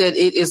 and she said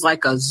it is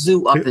like a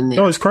zoo up in there.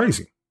 No, it's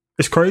crazy.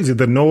 It's crazy.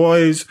 The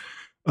noise.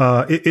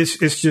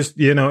 It's just,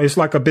 it's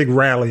like a big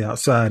rally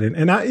outside.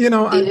 And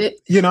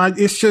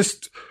it's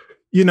just,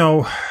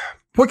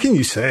 what can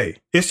you say?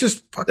 It's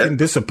just fucking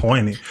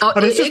disappointing.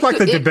 But it's just like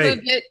the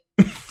debate.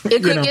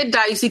 It could get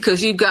dicey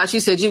because she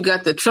said you've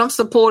got the Trump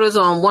supporters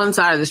on one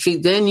side of the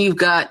street. Then you've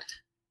got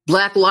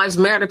Black Lives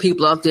Matter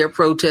people out there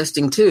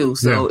protesting too.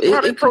 So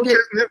it could get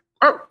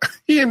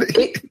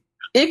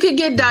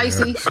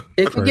dicey.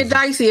 It could get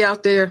dicey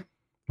out there.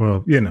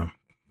 Well,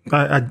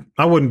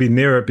 I wouldn't be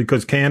near it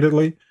because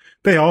candidly,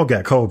 they all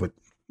got COVID.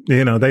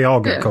 They all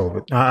got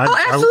COVID.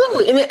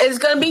 Absolutely. And it's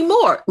going to be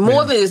more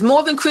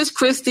than Chris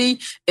Christie.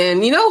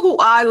 And who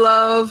I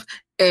love?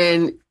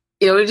 And,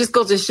 it just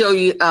goes to show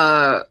you,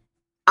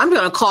 I'm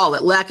going to call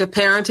it lack of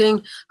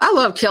parenting. I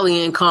love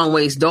Kellyanne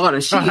Conway's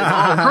daughter. She is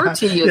all her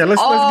tea is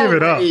let's give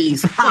it up.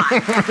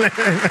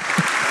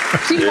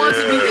 She wants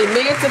to be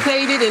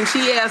emancipated, and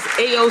she asked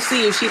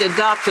AOC if she'd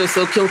adopt her.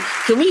 So can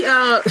we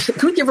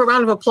give a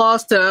round of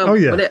applause to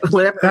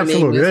whatever her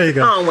name is? There you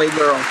go. Conway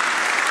girl.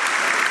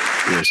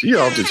 Yeah, she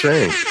off the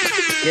chain.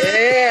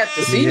 Yeah,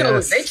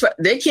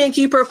 they can't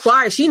keep her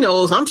quiet. She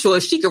knows. I'm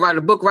sure she could write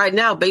a book right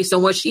now based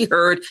on what she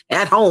heard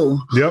at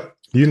home. Yep.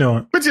 You know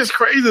it. But just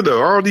crazy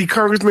though. All these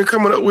congressmen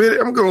coming up with it.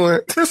 I'm going.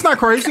 It's not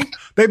crazy.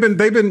 They've been.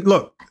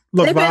 Look.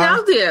 They've been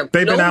out there.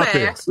 They've been out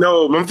there.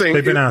 No, I'm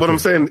saying. I'm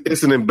saying,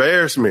 it's an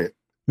embarrassment.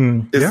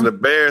 It's an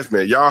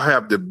embarrassment. Y'all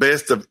have the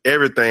best of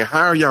everything.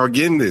 How are y'all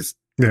getting this?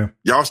 Yeah.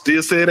 Y'all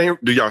still say it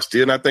ain't? Do y'all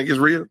still not think it's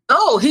real?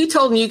 Oh, he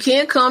told me you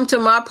can't come to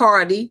my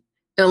party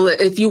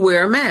if you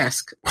wear a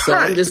mask. So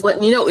I'm just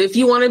letting you know, if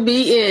you want to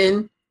be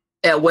in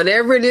at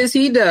whatever it is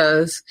he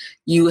does,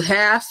 you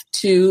have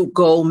to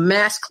go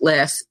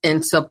maskless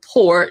and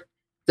support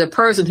the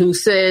person who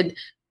said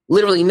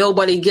literally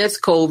nobody gets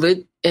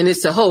COVID and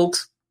it's a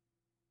hoax,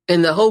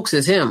 and the hoax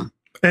is him.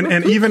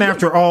 And even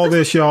after all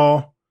this,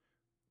 y'all,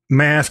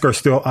 masks are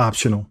still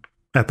optional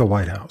at the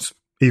White House,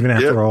 even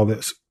after all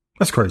this.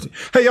 That's crazy.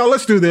 Hey, y'all,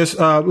 let's do this.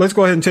 Let's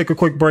go ahead and take a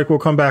quick break. We'll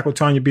come back with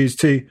Tanya B's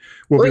Tea.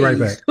 We'll be right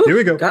back. Here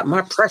we go. Got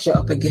my pressure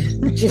up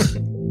again.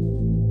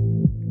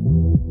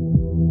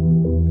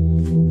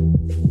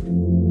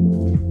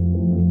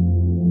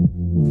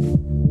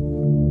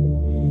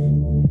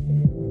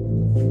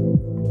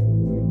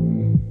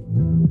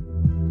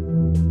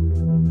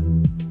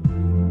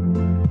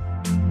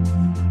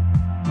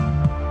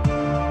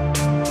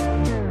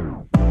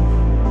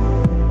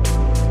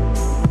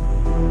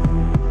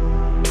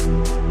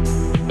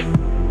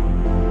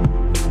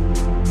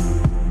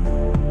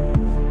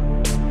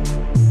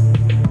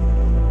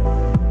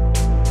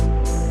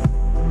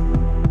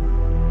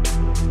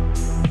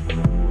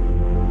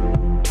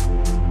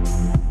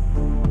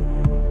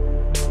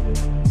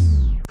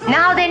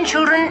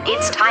 Children,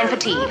 it's time for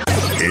tea.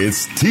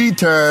 It's tea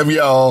time,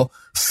 y'all.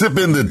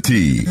 Sipping the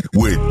tea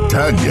with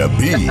Tanya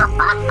B.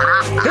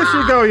 Here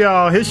she go,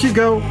 y'all. Here she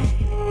go.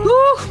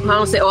 I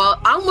don't say, well,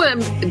 I'm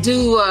going to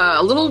do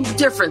a little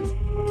different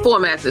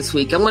format this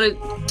week. I'm going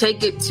to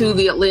take it to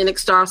the Atlantic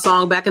Star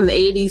song back in the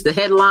 80s, the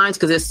headlines,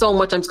 because there's so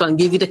much. I'm just going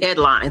to give you the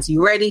headlines.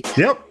 You ready?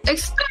 Yep.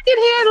 Expected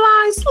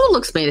headlines. A little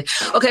expanded.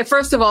 Okay,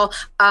 first of all,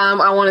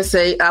 I want to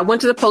say I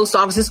went to the post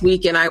office this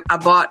week and I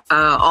bought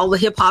all the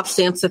hip hop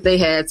stamps that they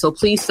had. So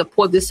please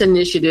support this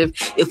initiative.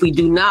 If we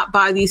do not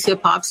buy these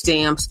hip hop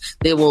stamps,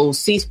 they will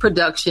cease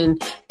production.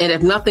 And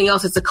if nothing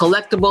else, it's a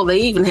collectible. They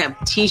even have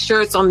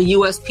T-shirts on the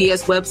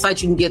USPS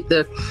website. You can get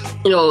the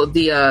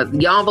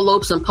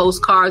envelopes and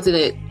postcards, and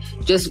it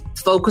just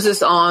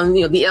focuses on,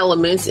 the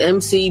elements,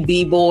 MC,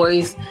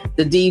 B-boys,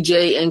 the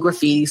DJ, and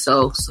graffiti.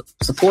 So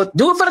support,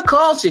 do it for the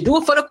culture, do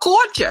it for the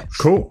culture.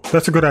 Cool.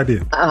 That's a good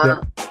idea.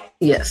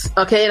 Yes.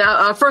 Okay.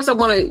 Now, first, I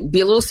want to be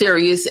a little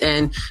serious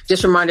and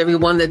just remind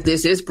everyone that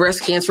this is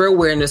Breast Cancer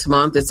Awareness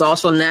Month. It's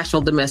also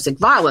National Domestic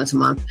Violence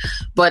Month.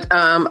 But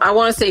I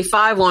want to say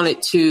Five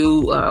wanted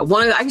to,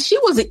 she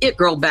was an it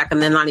girl back in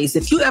the 90s.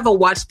 If you ever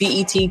watched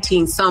BET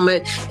Teen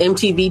Summit,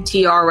 MTV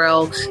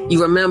TRL,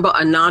 you remember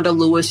Ananda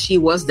Lewis. She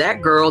was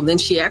that girl. Then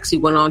she actually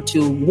went on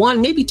to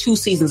maybe 2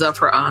 seasons of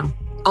her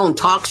own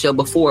talk show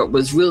before it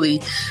was really,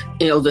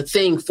 the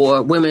thing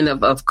for women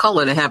of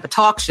color to have a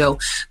talk show.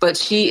 But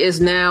she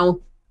is now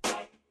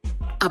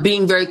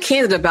being very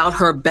candid about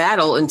her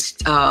battle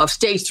of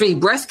stage 3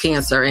 breast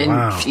cancer.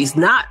 And she's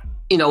not,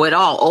 at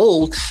all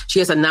old. She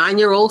has a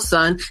 9-year-old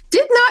son.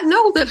 Did not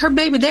know that her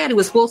baby daddy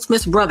was Will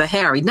Smith's brother,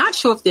 Harry. Not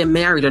sure if they're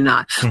married or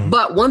not.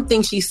 But one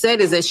thing she said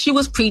is that she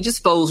was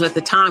predisposed. At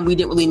the time, we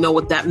didn't really know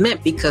what that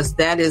meant, because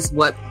that is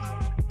what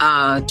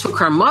took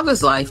her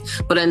mother's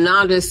life. But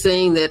Ananda is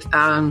saying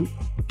that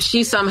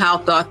she somehow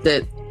thought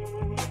that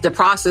the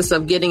process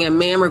of getting a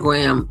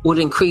mammogram would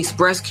increase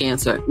breast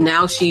cancer.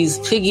 Now she's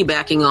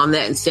piggybacking on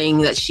that and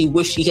saying that she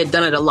wished she had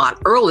done it a lot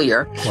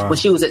earlier when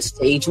she was at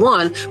stage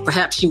 1.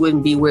 Perhaps she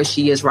wouldn't be where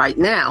she is right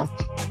now.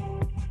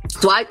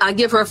 So I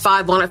give her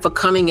 5 on it for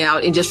coming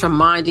out and just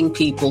reminding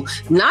people,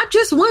 not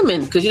just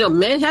women, because,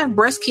 men have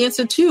breast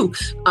cancer too.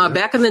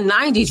 Back in the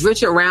 90s,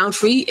 Richard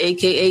Roundtree,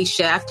 a.k.a.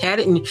 Shaft, had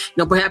it. And,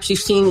 perhaps you've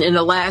seen in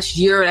the last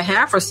year and a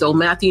half or so,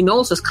 Matthew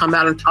Knowles has come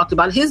out and talked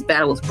about his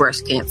battle with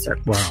breast cancer.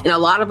 And a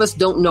lot of us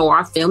don't know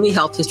our family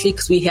health history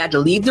because we had to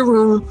leave the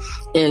room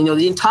and, they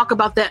didn't talk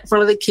about that in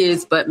front of the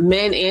kids. But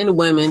men and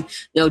women,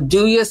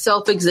 do your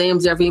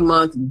self-exams every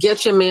month,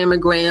 get your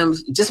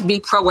mammograms, just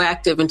be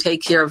proactive and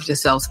take care of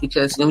yourselves,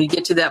 because when you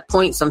get to that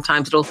point,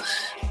 sometimes it'll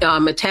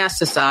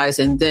metastasize.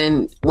 And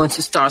then once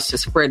it starts to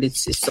spread,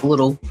 it's a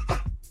little,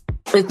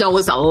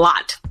 it's a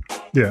lot.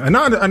 Yeah.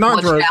 Ananda, and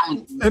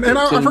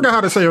I forgot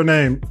how to say her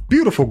name.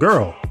 Beautiful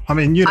girl. I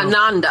mean,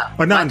 Ananda.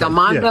 Like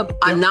Amanda,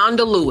 yeah.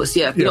 Ananda Lewis.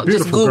 Yeah.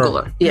 Just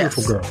Google her.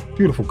 Yes.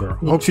 Beautiful girl.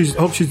 Hope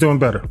she's doing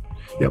better.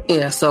 Yep.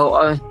 Yeah.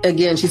 So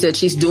again, she said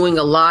she's doing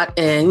a lot,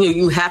 and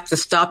you have to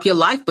stop your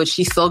life, but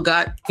she's still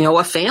got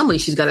a family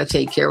she's got to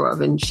take care of,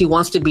 and she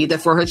wants to be there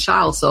for her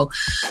child. So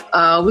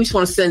we just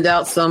want to send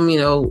out some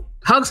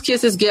hugs,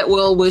 kisses, get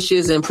well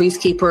wishes, and please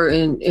keep her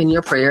in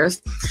your prayers.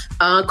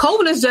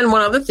 COVID has done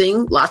one other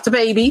thing: lots of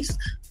babies.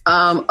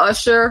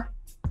 Usher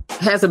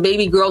has a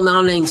baby girl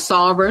now named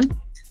Sovereign.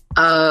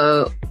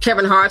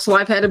 Kevin Hart's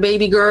wife had a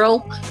baby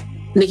girl.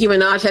 Nicki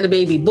Minaj had a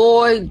baby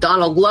boy.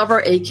 Donald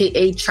Glover,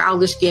 a.k.a.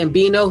 Childish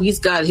Gambino, he's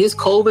got his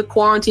COVID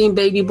quarantine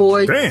baby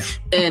boy. Damn.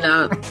 And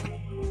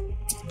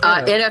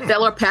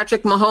NFLer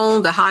Patrick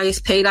Mahomes, the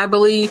highest paid, I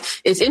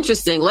believe. It's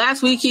interesting.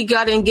 Last week he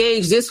got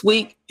engaged. This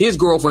week his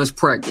girlfriend's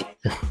pregnant.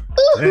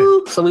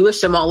 So we wish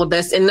them all the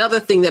best. Another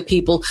thing that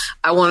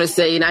I want to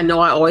say, and I know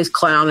I always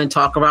clown and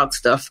talk about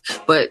stuff,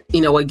 but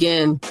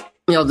again,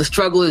 the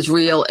struggle is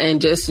real, and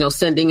just,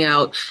 sending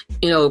out,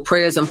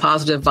 prayers and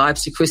positive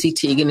vibes to Chrissy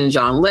Teigen and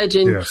John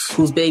Legend,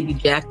 whose baby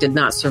Jack did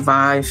not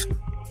survive.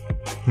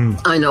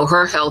 I know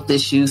her health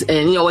issues.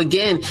 And,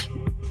 again,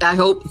 I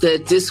hope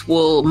that this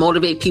will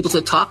motivate people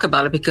to talk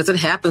about it, because it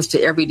happens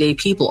to everyday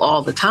people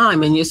all the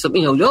time. And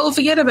don't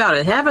forget about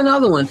it. Have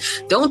another one.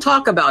 Don't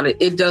talk about it.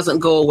 It doesn't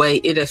go away.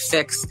 It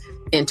affects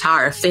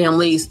entire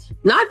families,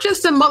 not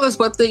just the mothers,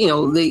 but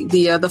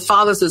the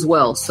fathers as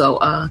well. So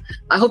I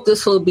hope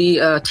this will be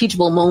a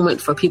teachable moment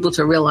for people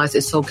to realize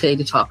it's okay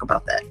to talk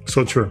about that.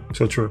 So true.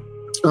 So true.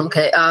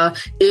 Okay.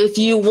 If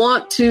you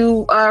want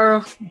to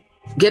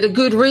get a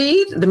good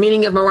read, The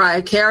Meaning of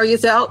Mariah Carey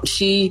is out.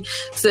 She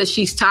says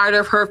she's tired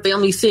of her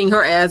family seeing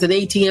her as an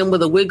ATM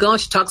with a wig on.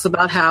 She talks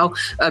about how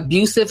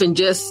abusive and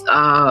just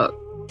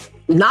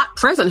not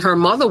present her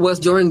mother was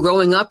during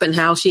growing up, and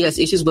how she has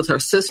issues with her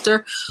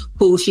sister,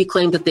 who she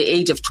claimed at the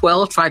age of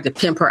 12 tried to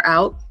pimp her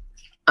out.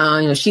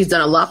 She's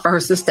done a lot for her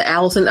sister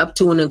Allison, up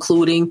to and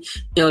including,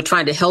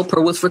 trying to help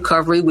her with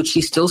recovery, which she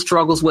still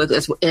struggles with,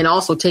 and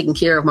also taking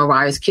care of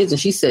Mariah's kids.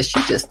 And she says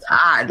she's just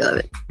tired of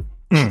it.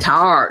 She's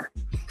tired.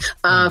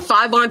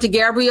 5 on to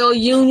Gabrielle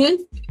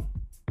Union.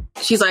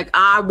 She's like,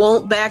 I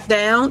won't back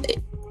down.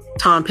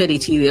 Tom Petty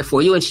T there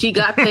for you. And she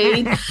got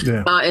paid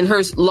in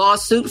her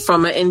lawsuit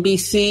from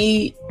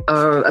NBC,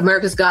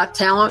 America's Got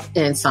Talent,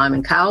 and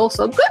Simon Cowell.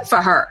 So good for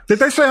her. Did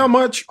they say how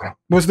much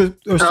was the?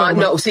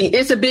 No, see,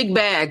 it's a big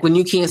bag when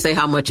you can't say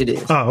how much it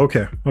is. Oh,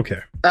 okay. Okay.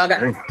 All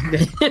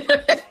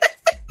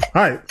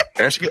right.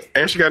 And she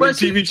got a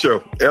TV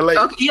show, LA.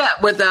 Okay,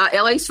 with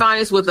LA's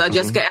Finest with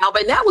Jessica Alba.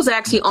 And that was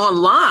actually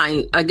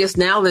online. I guess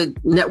now the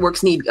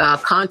networks need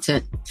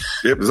content.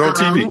 Yep, it's on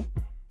TV.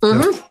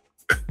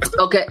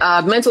 Okay,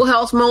 mental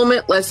health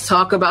moment. Let's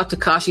talk about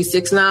Tekashi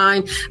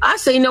 6ix9ine. I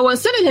say no.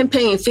 Instead of him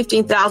paying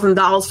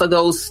 $15,000 for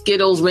those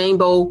Skittles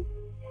Rainbow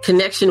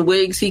Connection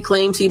wigs he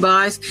claims he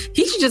buys,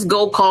 he should just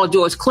go call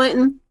George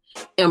Clinton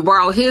and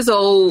borrow his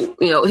old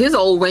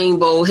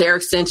rainbow hair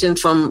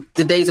extensions from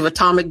the days of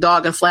Atomic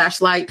Dog and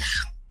Flashlight.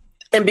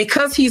 And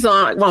because he's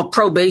on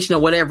probation or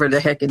whatever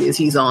the heck it is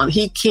he's on,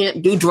 he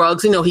can't do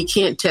drugs. He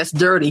can't test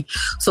dirty.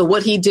 So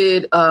what he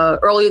did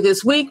earlier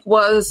this week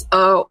was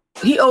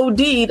he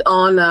OD'd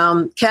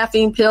on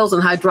caffeine pills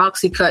and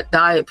hydroxycut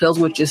diet pills,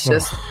 which is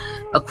just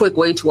a quick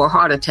way to a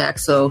heart attack.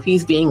 So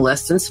he's being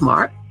less than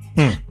smart.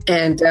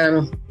 And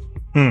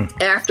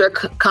after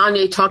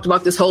Kanye talked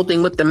about this whole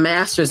thing with the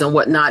masters and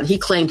whatnot, he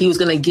claimed he was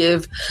going to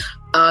give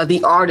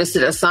the artists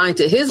that are signed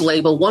to his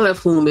label, one of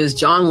whom is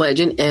John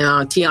Legend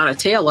and Tiana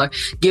Taylor,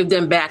 give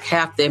them back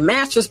half their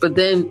masters. But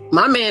then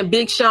my man,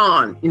 Big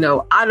Sean,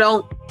 I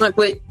don't like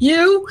with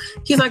you.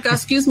 He's like,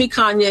 excuse me,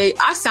 Kanye,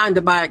 I signed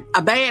a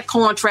bad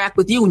contract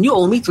with you and you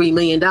owe me $3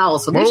 million.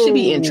 So this should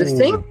be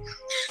interesting.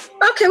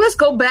 Okay, let's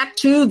go back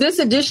to this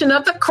edition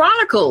of the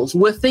Chronicles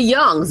with the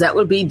Youngs. That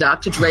would be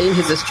Dr. Dre and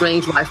his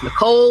estranged wife,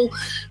 Nicole.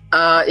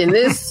 In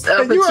this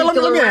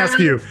particular let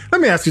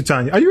me ask you,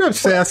 Tanya, are you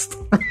obsessed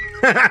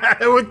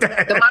with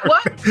that? Am I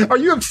what? Are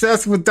you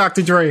obsessed with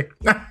Dr. Dre?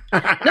 No,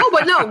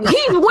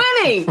 he's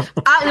winning.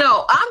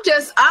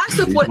 I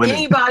support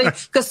anybody,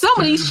 because some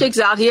of these chicks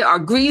out here are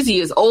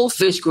greasy as old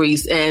fish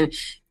grease, and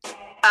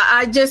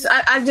I just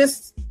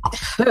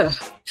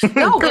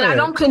no, and I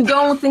don't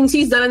condone things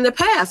he's done in the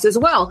past as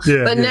well.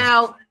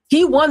 Now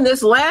he won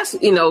this last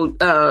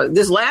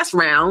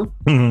round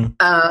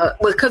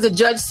because the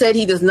judge said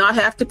he does not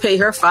have to pay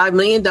her $5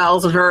 million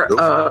in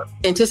her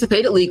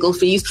anticipated legal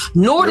fees,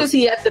 nor does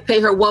he have to pay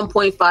her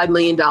 $1.5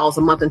 million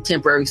a month in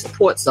temporary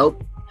support. So,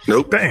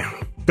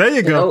 Damn. There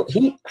you go.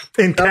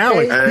 In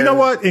Cali, you know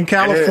what? In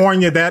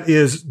California, that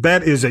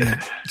is a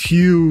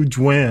huge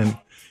win.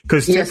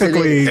 Because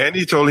typically, and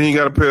he told him he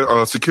got to pay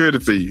a security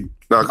fee.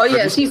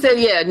 She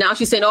said, now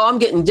she's saying, I'm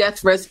getting death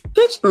threats.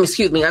 Bitch,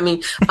 excuse me. I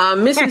mean,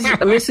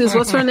 Mrs.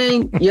 What's her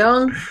name?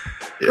 Young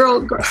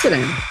girl, sit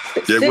down.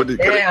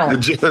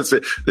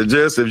 The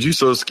judge said, you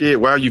so scared,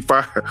 why are you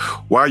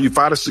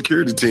fired a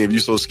security team? You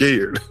so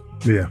scared?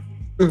 Yeah.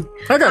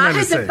 I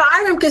had to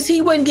fire him because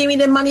he wouldn't give me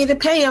the money to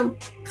pay him.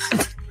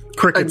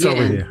 Crickets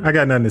over here. I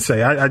got nothing to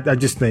say. I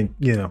just think,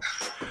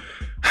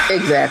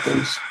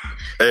 Exactly.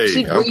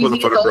 Hey, I'm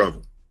pulling for the brother.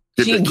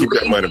 Keep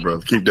that money,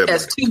 brother. Keep that money.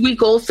 That's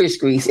 2-week-old fish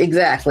grease.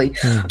 Exactly.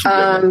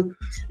 Go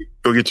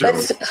get your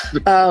own.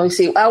 Let's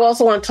see. I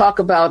also want to talk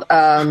about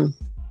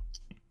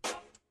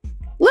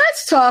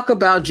let's talk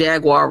about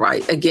Jaguar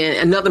Wright. Again,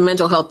 another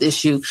mental health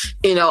issue.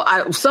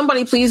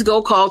 Somebody please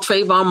go call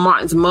Trayvon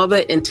Martin's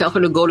mother and tell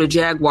her to go to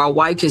Jaguar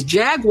Wright, because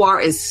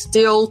Jaguar is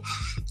still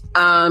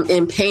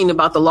in pain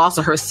about the loss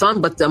of her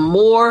son, but the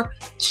more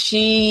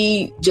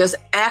she just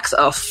acts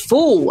a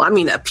fool,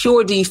 a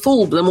pure D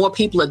fool, the more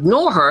people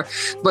ignore her.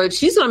 But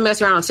she's going to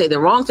mess around and say the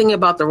wrong thing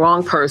about the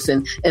wrong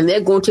person, and they're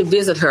going to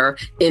visit her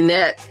in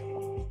that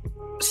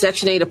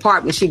Section 8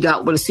 apartment she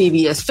got with a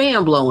CVS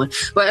fan blowing.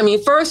 But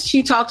first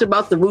she talked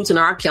about the roots in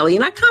R. Kelly,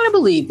 and I kind of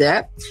believe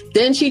that.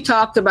 Then she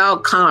talked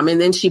about Common,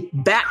 then she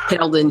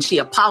backpedaled and she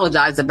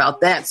apologized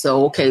about that.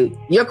 So, okay,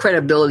 your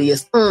credibility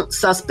is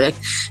suspect.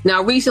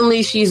 Now,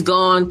 recently she's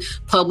gone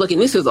public,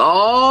 and this is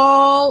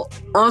all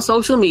on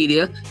social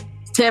media,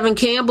 Tevin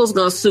Campbell's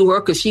going to sue her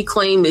because she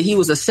claimed that he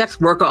was a sex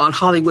worker on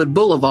Hollywood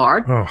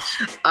Boulevard.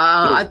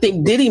 I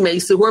think Diddy may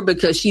sue her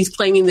because she's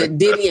claiming that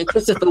Diddy and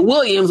Christopher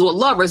Williams were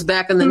lovers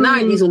back in the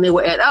 90s when they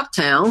were at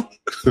Uptown.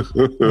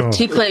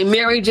 She claimed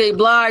Mary J.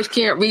 Blige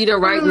can't read her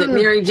right, and that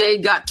Mary J.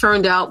 got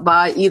turned out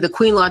by either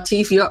Queen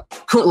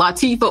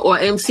Latifah or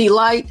MC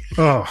Lyte.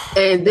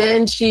 And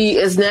then she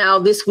is now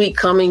this week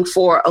coming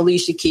for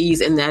Alicia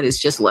Keys, and that is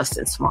just less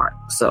than smart.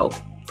 So,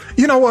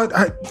 you know what?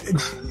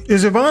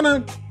 Is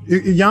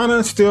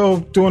Iyanla still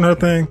doing her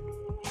thing?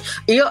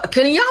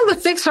 Can Iyanla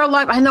fix her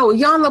life? I know.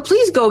 Iyanla,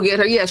 please go get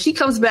her. Yeah, she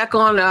comes back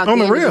on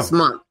the Real this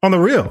month. On the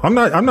Real. I'm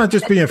not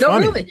just being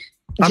funny. Really.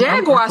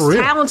 Jaguar's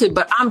talented,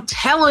 but I'm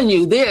telling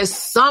you, there's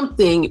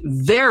something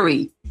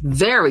very,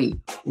 very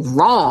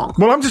wrong.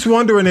 Well, I'm just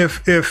wondering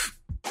if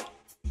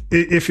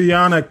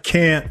Iyanla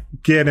can't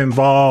get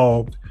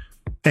involved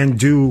and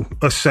do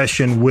a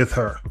session with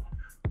her,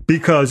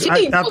 because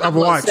I've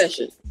watched.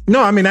 Session.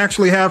 No, I mean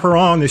actually have her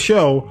on the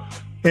show.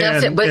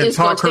 That's it, but it's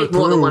going to take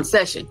more than one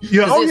session.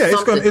 Yeah,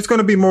 it's going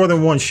to be more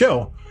than one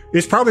show.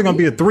 It's probably going to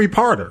be a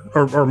 3-parter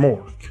or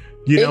more.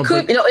 It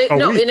could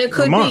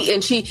be.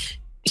 And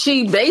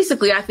she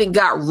basically, I think,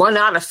 got run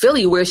out of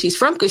Philly where she's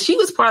from, because she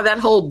was part of that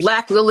whole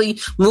Black Lily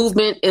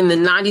movement in the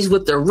 90s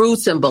with the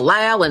Roots and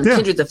Bilal and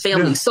Kindred the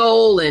Family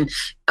Soul and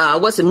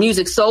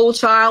Music Soul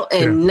Child,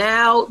 and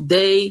now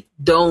they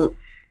don't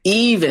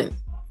even.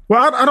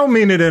 Well, I don't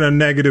mean it in a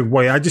negative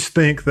way. I just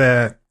think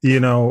that,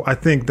 I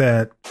think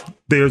that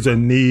there's a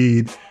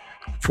need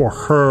for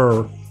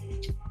her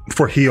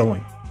for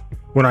healing.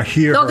 When I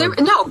hear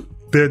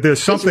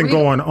there's something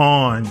going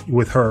on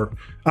with her.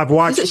 I've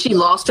watched. She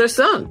lost her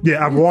son.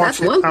 Yeah, I've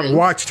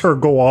watched her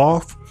go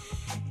off,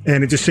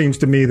 and it just seems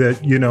to me that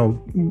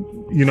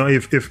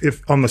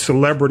if on the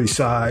celebrity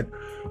side,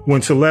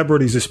 when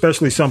celebrities,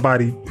 especially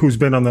somebody who's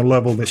been on the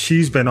level that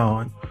she's been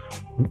on,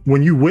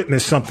 when you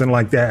witness something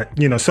like that,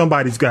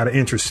 somebody's got to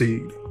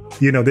intercede.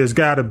 There's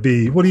got to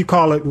be, what do you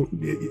call it?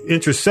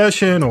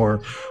 Intercession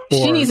or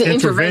she needs an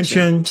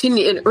intervention. She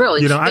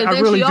really. I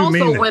really do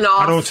mean that.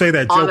 I don't say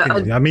that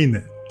jokingly. I mean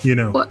that.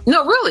 Well,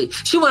 no, really.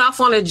 She went off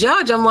on a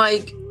judge. I'm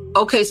like,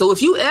 okay, so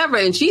if you ever,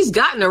 and she's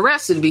gotten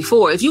arrested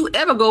before, if you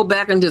ever go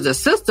back into the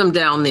system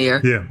down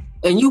there,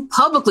 and you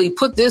publicly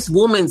put this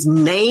woman's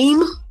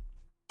name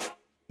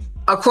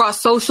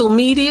across social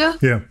media,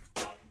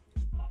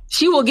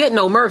 she will get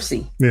no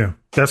mercy. Yeah,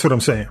 that's what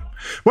I'm saying.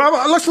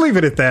 Well, let's leave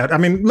it at that. I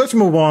mean, let's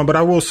move on. But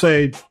I will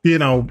say,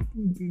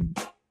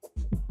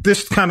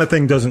 this kind of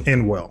thing doesn't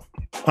end well.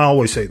 I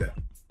always say that.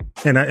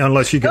 And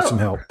unless you get some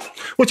help.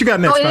 What you got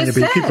next, Tanya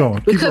B? Keep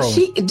going. Because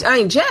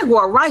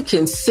Jaguar Wright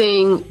can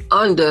sing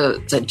under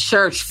the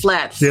church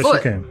flat foot. Yes,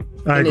 she can.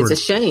 I agree. It's a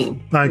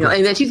shame. I agree.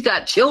 And then she's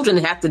got children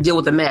that have to deal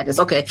with the madness.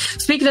 Okay.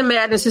 Speaking of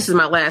madness, this is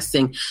my last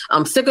thing.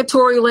 I'm sick of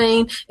Tory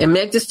Lanez and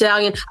Meg Thee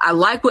Stallion. I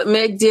like what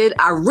Meg did.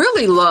 I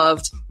really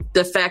loved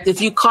the fact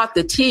if you caught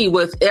the tea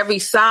with every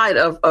side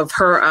of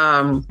her,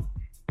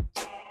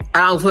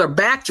 her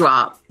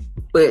backdrop.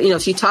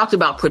 But, she talked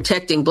about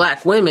protecting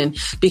Black women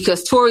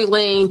because Tory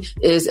Lanez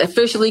is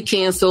officially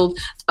canceled.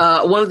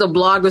 One of the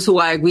bloggers who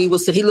I agree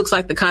with said he looks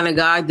like the kind of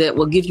guy that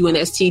will give you an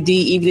STD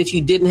even if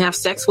you didn't have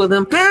sex with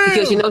him.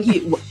 Because,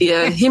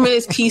 him and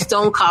his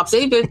Keystone Cops,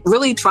 they've been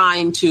really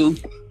trying to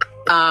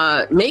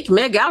make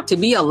Meg out to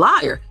be a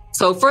liar.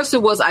 So first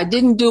it was, I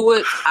didn't do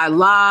it. I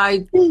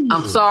lied.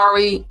 I'm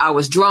sorry. I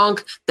was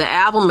drunk. The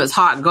album is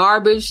hot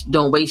garbage.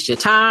 Don't waste your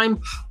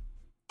time.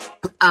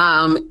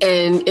 And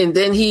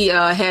then he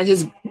had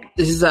his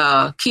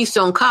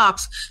Keystone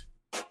Cops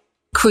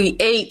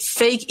create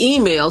fake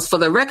emails for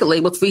the record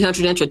label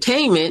 300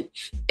 Entertainment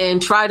and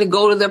try to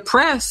go to the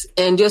press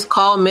and just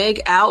call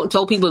Meg out and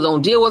told people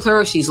don't deal with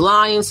her. She's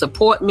lying.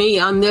 Support me.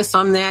 I'm this,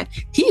 I'm that.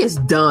 He is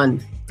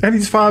done. And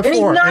he's 5'4".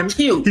 He's not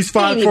cute. He's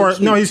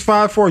 5'4". No, he's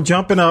 5'4",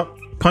 jumping up,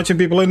 punching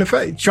people in the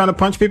face, trying to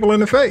punch people in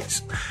the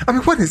face. I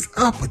mean, what is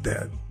up with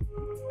that?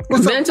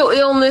 Mental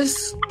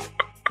illness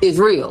is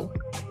real.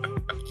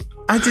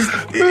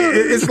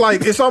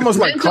 It's almost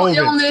like COVID.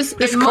 Illness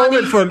it's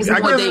COVID for, I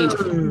guess,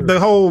 dangerous. The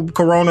whole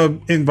Corona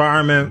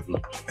environment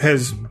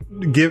has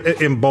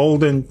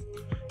emboldened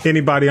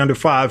anybody under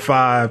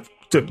 5'5"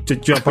 to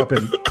jump up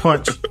and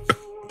punch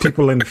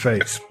people in the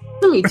face.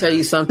 Let me tell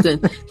you something.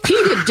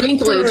 Peter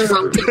Dinklage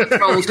from Game of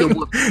Thrones can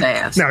whoop his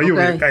ass. Now,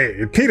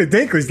 Peter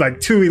Dinklage's like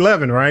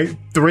 2'11", right?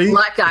 3?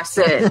 Like I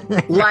said.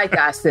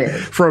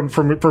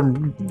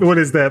 From what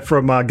is that?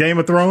 From Game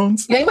of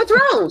Thrones? Game of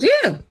Thrones,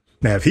 yeah.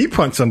 Now, if he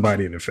punched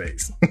somebody in the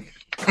face.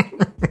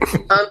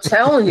 I'm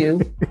telling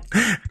you.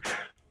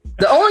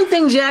 The only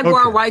thing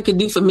Jaguar Wright could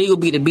do for me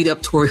would be to beat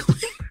up Tory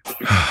Lanez.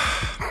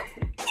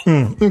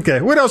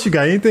 Okay. What else you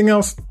got? Anything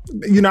else?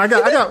 I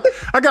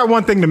got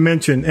one thing to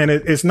mention, and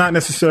it's not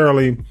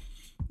necessarily,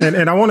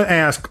 and I want to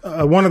ask,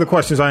 one of the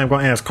questions I am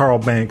going to ask Carl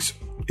Banks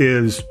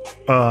is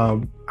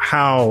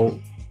how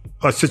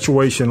a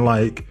situation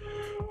like,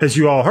 as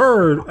you all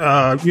heard,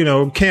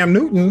 Cam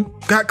Newton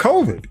got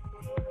COVID.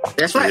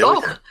 That's right.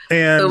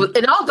 And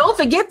don't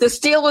forget the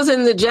Steelers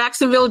and the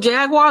Jacksonville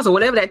Jaguars or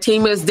whatever that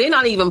team is. They're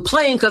not even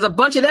playing because a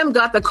bunch of them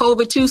got the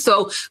COVID too.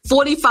 So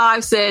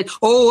 45 said,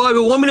 "Oh, I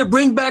want me to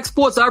bring back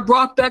sports. I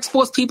brought back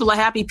sports. People are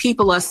happy.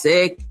 People are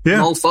sick.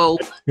 Mofo."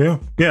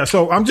 Yeah.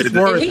 So I'm just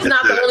worried. And he's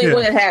not the only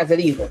one that has it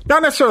either.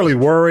 Not necessarily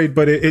worried,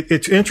 but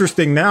it's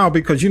interesting now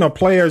because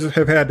players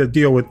have had to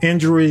deal with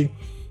injury.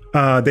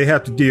 They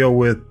have to deal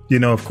with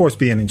of course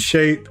being in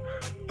shape.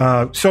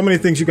 So many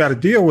things you got to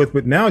deal with,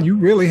 but now you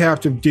really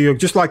have to deal,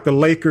 just like the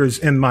Lakers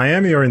and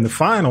Miami are in the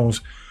finals.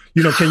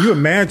 Can you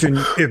imagine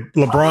if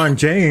LeBron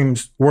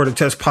James were to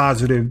test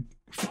positive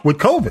with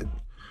COVID?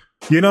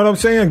 You know what I'm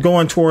saying?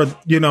 Going toward,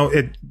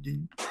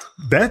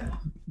 that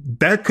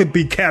could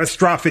be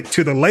catastrophic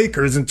to the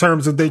Lakers in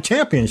terms of their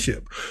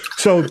championship.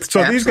 So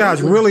these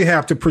guys really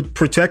have to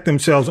protect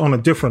themselves on a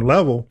different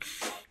level.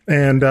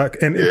 And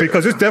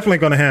because it's definitely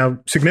going to have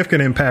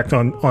significant impact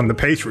on the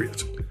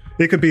Patriots.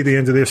 It could be the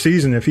end of their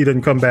season if he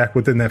didn't come back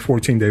within that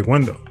 14-day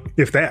window,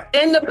 if that.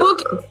 And the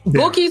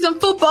bookies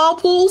and football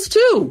pools,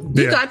 too.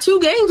 You got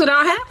 2 games that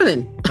are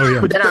happening. Oh,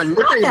 yeah. That are not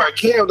happening. About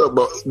Cam, though,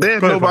 but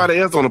there's nobody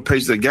else on the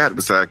page that got it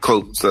besides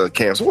Coach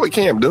Cam. So what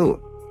Cam doing?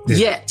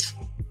 Yet.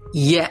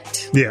 Yeah.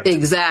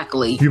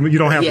 Exactly. You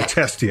don't have the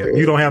test yet.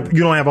 You don't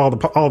have all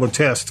the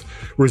test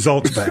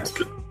results back.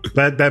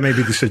 That may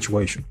be the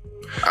situation.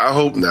 I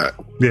hope not.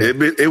 Yeah.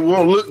 It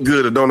won't look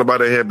good if don't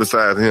nobody have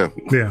besides him.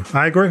 Yeah,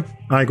 I agree.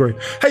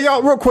 Hey,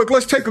 y'all, real quick,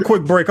 let's take a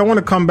quick break. I want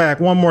to come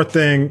back. One more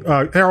thing.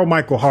 Harold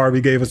Michael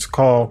Harvey gave us a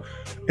call,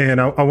 and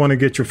I want to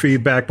get your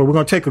feedback, but we're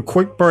going to take a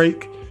quick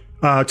break.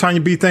 Tanya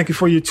B, thank you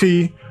for your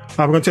tea.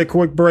 We're going to take a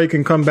quick break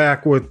and come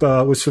back with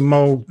some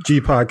more G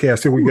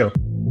podcast. Here we go.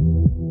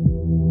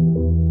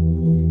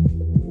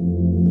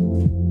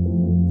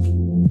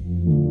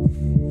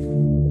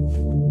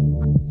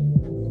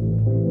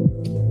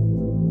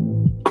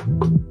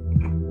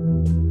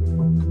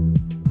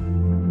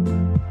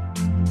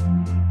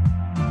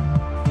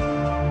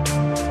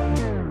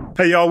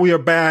 Hey, y'all, we are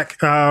back.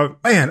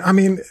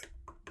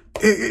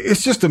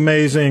 It's just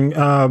amazing.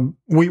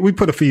 We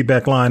put a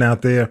feedback line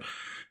out there,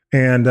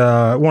 and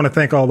I want to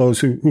thank all those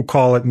who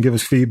call it and give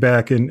us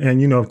feedback.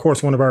 And of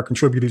course, one of our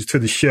contributors to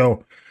the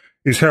show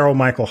is Harold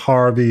Michael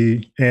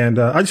Harvey. And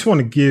I just want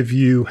to give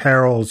you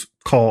Harold's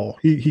call.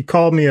 He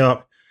called me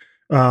up.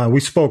 We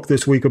spoke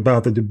this week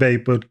about the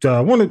debate, but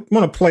I want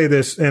to play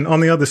this. And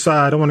on the other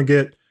side, I want to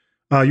get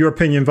your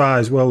opinion, Vi,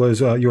 as well as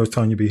yours,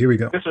 Tanya B. Here we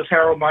go. This is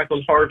Harold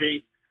Michael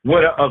Harvey,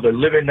 winner of the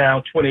Living Now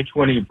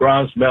 2020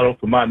 Bronze Medal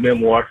for my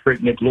memoir,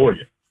 Freaknik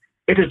Lawyer.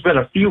 It has been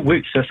a few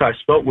weeks since I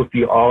spoke with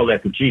you all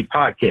at the G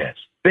Podcast.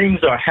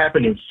 Things are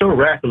happening so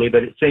rapidly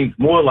that it seems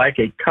more like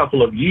a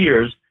couple of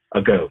years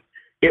ago.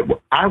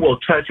 I will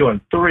touch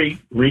on 3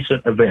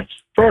 recent events.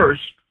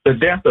 First, the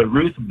death of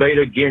Ruth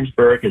Bader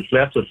Ginsburg has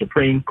left the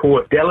Supreme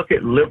Court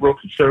delicate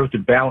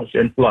liberal-conservative balance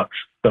in flux.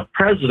 The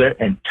president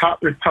and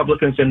top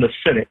Republicans in the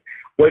Senate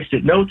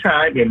wasted no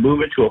time in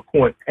moving to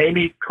appoint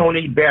Amy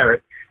Coney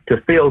Barrett to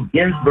fill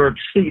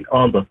Ginsburg's seat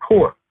on the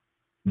court.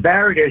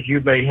 Barrett, as you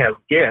may have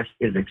guessed,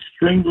 is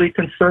extremely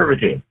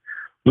conservative.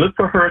 Look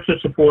for her to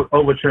support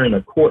overturning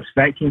the court's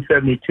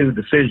 1972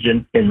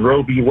 decision in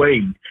Roe v.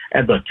 Wade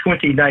and the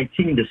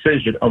 2019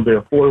 decision on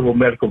the Affordable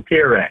Medical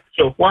Care Act.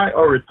 So why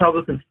are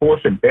Republicans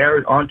forcing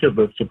Barrett onto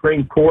the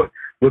Supreme Court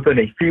within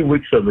a few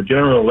weeks of the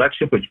general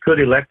election, which could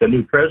elect a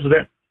new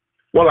president?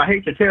 Well, I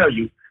hate to tell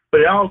you,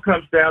 but it all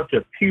comes down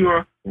to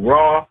pure,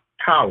 raw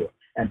power.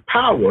 And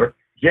power,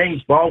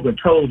 James Baldwin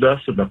told us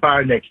in The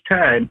Fire Next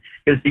Time,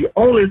 is the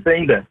only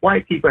thing that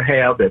white people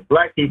have that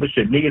black people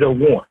should need or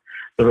want.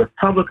 The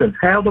Republicans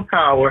have the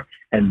power,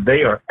 and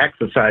they are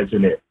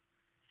exercising it.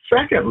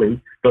 Secondly,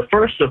 the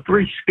first of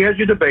 3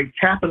 scheduled debates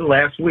happened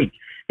last week.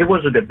 It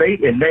was a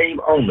debate in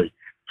name only.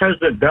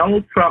 President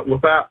Donald Trump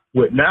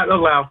would not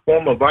allow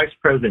former Vice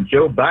President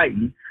Joe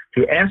Biden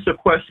to answer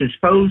questions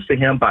posed to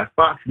him by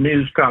Fox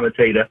News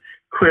commentator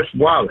Chris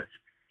Wallace.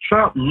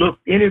 Trump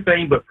looked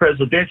anything but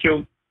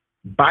presidential.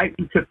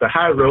 Biden took the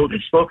high road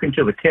and spoke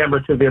into the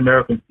camera to the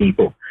American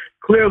people.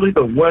 Clearly,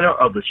 the winner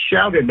of the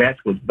shouting match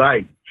was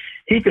Biden.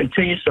 He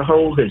continues to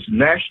hold his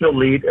national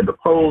lead in the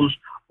polls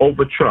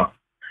over Trump.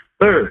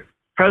 Third,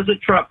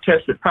 President Trump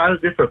tested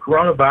positive for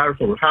coronavirus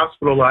and was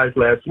hospitalized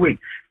last week.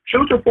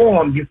 True to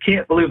form, you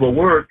can't believe a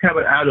word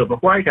coming out of the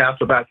White House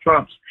about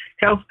Trump's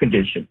health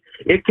condition.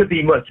 It could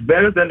be much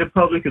better than the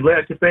public is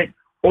led to think,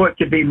 or it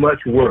could be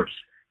much worse.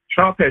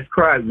 Trump has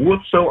cried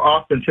wolf so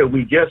often till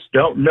we just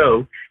don't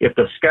know if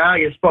the sky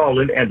is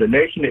falling and the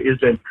nation is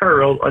in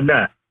peril or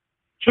not.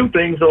 2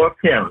 things are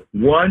apparent.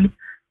 1,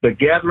 the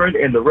gathering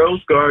in the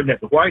Rose Garden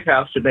at the White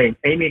House to name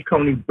Amy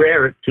Coney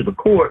Barrett to the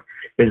court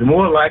is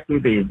more likely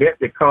the event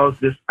that caused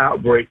this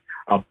outbreak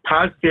of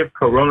positive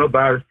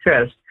coronavirus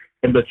tests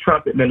in the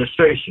Trump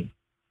administration.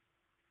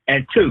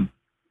 And 2,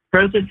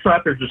 President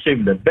Trump is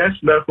receiving the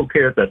best medical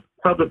care that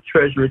the public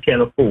treasury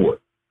can afford.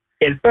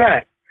 In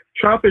fact,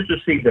 Trump is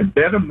receiving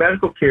better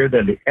medical care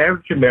than the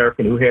average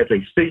American who has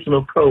a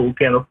seasonal cold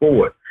can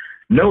afford.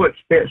 No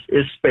expense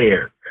is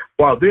spared.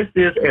 While this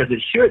is as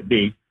it should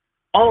be,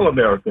 All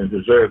Americans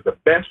deserve the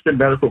best in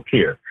medical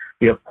care.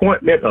 The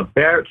appointment of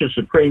Barrett to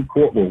Supreme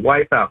Court will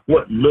wipe out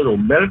what little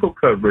medical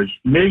coverage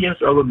millions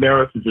of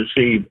Americans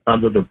received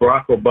under the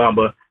Barack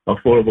Obama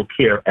Affordable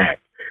Care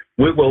Act.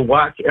 We will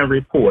watch and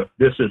report.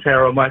 This is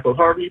Harold Michael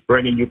Harvey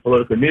bringing you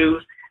political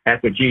news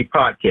at the G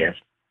Podcast.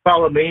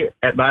 Follow me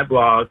at my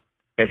blog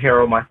at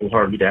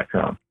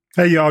haroldmichaelharvey.com.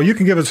 Hey, y'all, you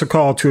can give us a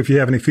call, too, if you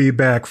have any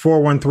feedback.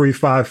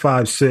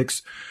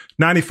 413-556-9546,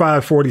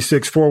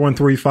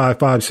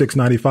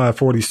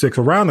 413-556-9546.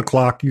 Around the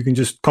clock, you can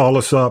just call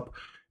us up.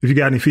 If you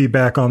got any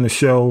feedback on the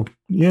show,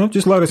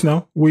 just let us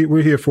know.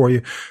 We're here for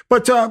you.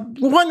 But I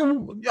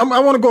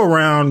want to go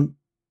around,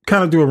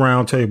 kind of do a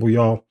round table,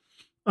 y'all.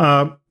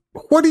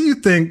 What do you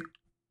think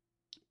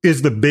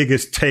is the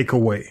biggest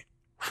takeaway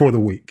for the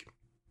week?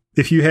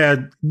 If you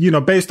had,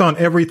 based on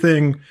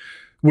everything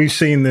we've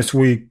seen this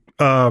week,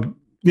 what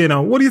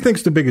do you think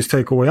is the biggest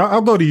takeaway?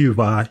 I'll go to you,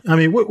 Vi. I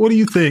mean, what do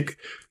you think?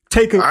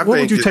 What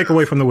would you take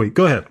away from the week?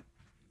 Go ahead.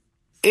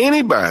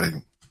 Anybody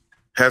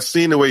have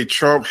seen the way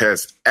Trump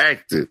has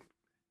acted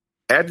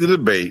at the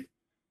debate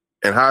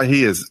and how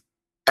he is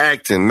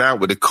acting now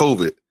with the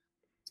COVID?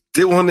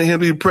 They wanted him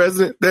to be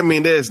president. That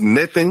means there's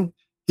nothing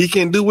he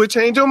can do with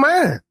change your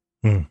mind.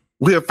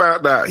 We have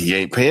found out he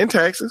ain't paying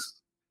taxes.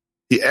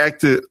 He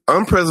acted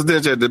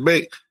unprecedented at the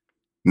debate.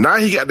 Now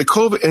he got the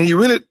COVID, and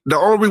the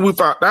only reason we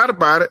found out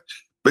about it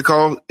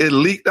because it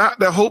leaked out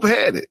that Hope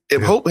had it.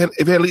 If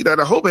it had leaked out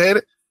that Hope had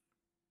it,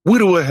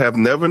 we would have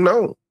never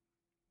known.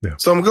 Yeah.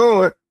 So I'm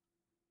going,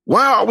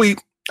 why are we?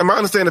 Am I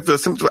understanding feel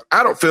sympathy?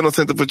 I don't feel no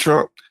sympathy for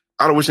Trump.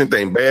 I don't wish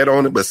anything bad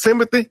on it, but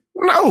sympathy?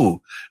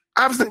 No.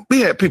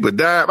 We had people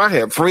die. I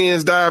had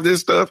friends die of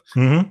this stuff.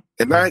 Mm-hmm.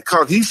 And now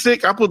because he's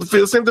sick, I'm supposed to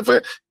feel sympathy for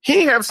him.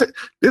 He ain't have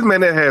this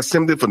man that has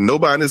sympathy for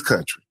nobody in this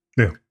country.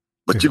 Yeah.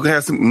 But you can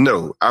have some.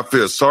 No, I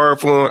feel sorry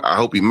for him. I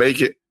hope he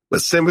make it.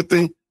 But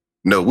sympathy?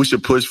 No, we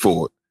should push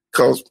forward.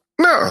 Because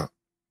no,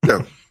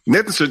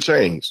 nothing should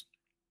change.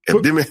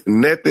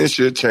 Nothing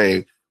should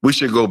change. We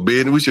should go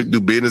business. We should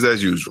do business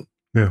as usual.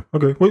 Yeah.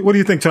 Okay. What do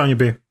you think, Tanya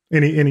B?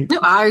 Any? No,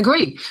 I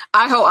agree.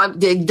 I hope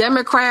the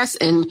Democrats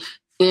and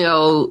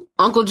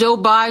Uncle Joe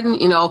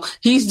Biden,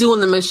 he's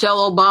doing the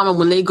Michelle Obama.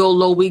 When they go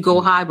low, we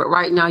go high. But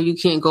right now, you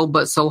can't go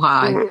but so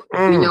high.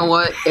 You know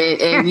what?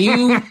 And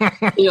you,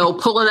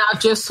 pulling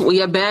out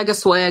your bag of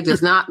swag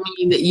does not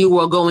mean that you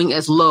are going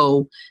as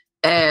low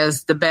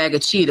as the bag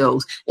of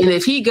Cheetos. And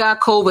if he got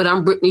COVID,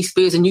 I'm Britney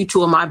Spears, and you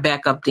two are my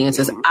backup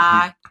dancers.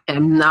 I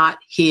am not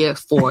here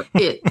for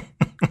it.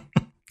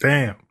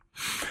 Damn.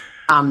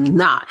 I'm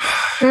not.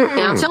 And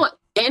I'm telling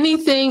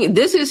anything,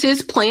 this is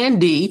his plan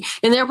D.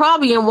 And they're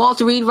probably in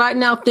Walter Reed right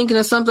now thinking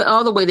of something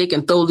other way they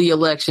can throw the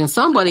election.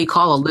 Somebody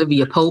call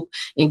Olivia Pope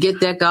and get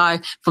that guy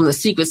from the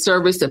Secret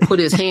Service to put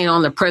his hand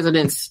on the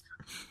president's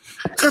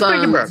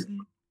son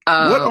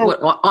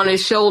on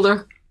his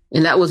shoulder.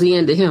 And that was the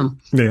end of him.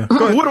 Yeah.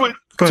 What are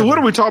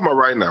we talking about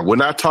right now? We're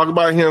not talking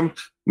about him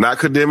not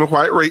condemning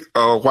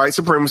white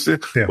supremacy.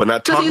 Yeah. We're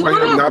not talking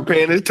about him not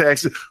paying his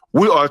taxes.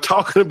 We are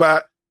talking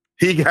about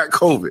he got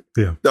COVID.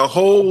 Yeah. The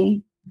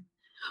whole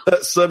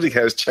subject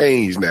has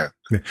changed now.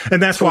 Yeah.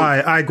 And that's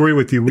why I agree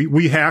with you.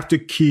 We have to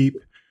keep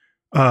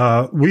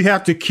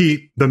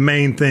the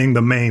main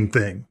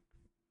thing.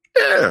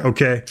 Yeah.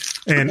 Okay.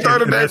 And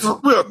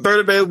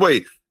 30 days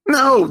wait.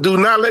 No, do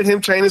not let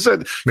him change the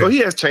subject. So he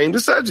has changed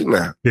the subject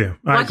now. Yeah.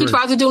 Like he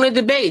tries to do in a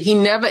debate. He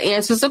never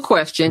answers a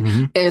question.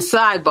 Mm-hmm. And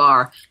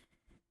sidebar,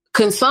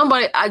 can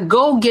somebody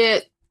go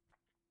get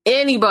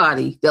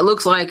anybody that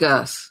looks like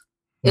us?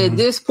 At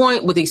this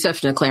point, with the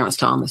exception of Clarence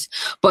Thomas.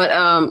 But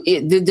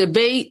the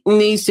debate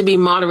needs to be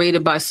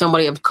moderated by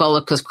somebody of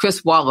color because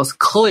Chris Wallace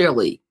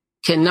clearly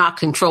cannot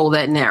control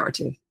that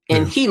narrative.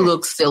 And he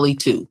looks silly,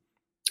 too.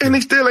 And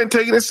he still ain't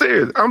taking it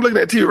serious. I'm looking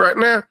at TV right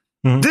now.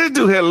 Mm-hmm. This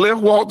dude had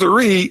left Walter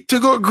Reed to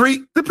go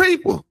greet the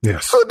people.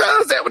 Yes. Who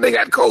does that when they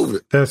got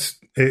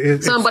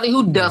COVID? Somebody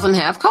who doesn't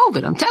have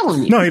COVID. I'm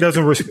telling you. No, he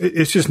doesn't.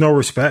 It's just no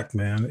respect,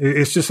 man.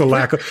 It's just a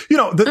lack of.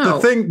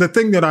 The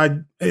thing that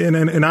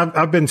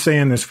I've been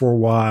saying this for a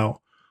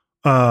while.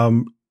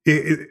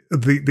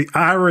 The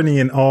irony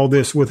in all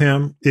this with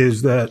him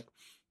is that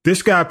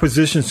this guy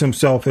positions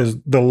himself as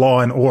the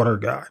law and order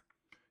guy.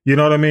 You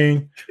know what I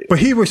mean? But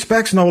he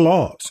respects no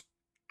laws.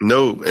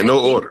 No, and no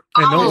order.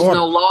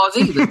 No laws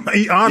either.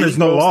 He honors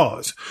no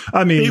laws.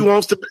 I mean, he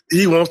wants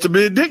to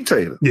be a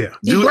dictator. Yeah.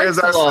 Do as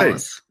I say.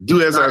 Do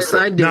as I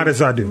say. Not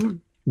as I do.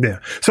 Yeah.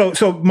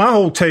 So my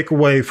whole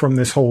takeaway from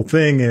this whole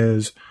thing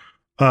is,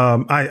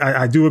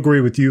 I do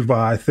agree with you,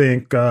 Vi. I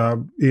think,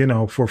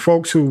 for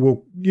folks who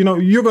will,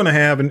 you're going to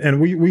have, and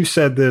we've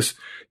said this,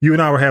 you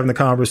and I were having the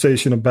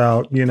conversation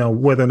about,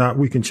 whether or not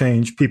we can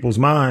change people's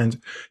minds,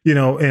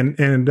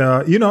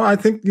 I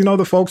think,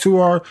 the folks who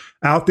are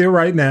out there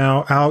right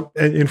now, out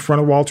in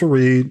front of Walter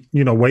Reed,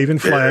 waving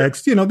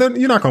flags, then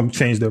you're not going to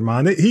change their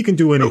mind. He can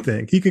do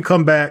anything. He can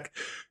come back,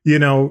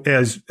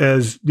 as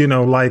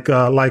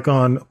like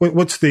on,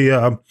 what's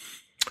the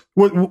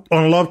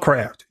on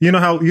Lovecraft. You know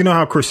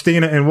how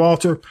Christina and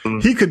Walter,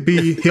 he could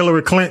be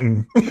Hillary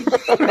Clinton. He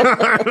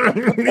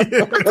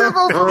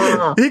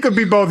could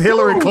be both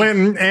Hillary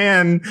Clinton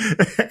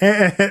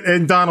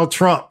and Donald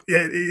Trump.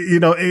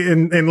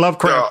 In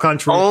Lovecraft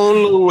country. The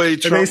only way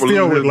Trump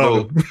still would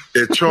love him.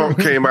 if Trump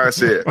came out and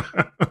said,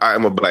 "I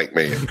am a black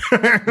man,"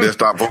 they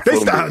stop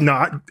voting for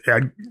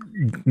him.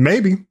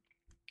 Maybe.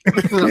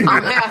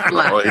 I'm half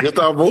black. They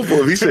stop voting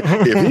for him.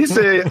 If he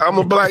said, "I'm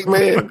a black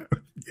man."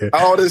 Yeah.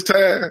 All this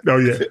time. Oh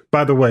yeah.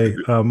 By the way,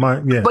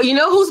 But you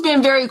know who's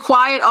been very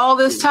quiet all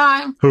this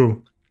time?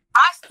 Who?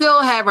 I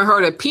still haven't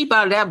heard a peep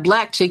out of that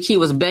black chick he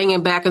was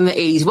banging back in the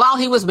 80s while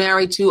he was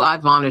married to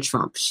Ivana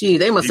Trump.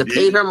 They must have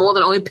paid her more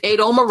than only paid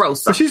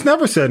Omarosa. But she's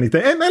never said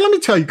anything. And let me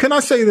tell you, can I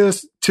say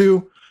this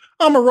too?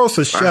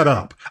 Omarosa, shut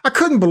up. I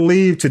couldn't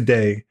believe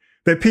today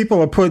that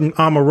people are putting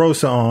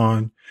Omarosa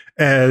on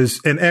as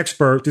an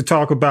expert to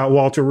talk about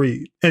Walter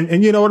Reed.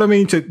 And you know what I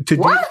mean?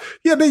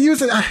 They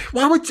use it.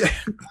 Why would you?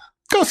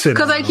 Go sit down.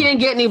 Because I can't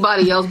get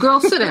anybody else.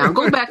 Girl, sit down.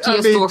 Go back to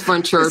your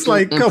storefront church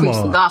and preach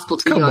the gospel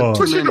to your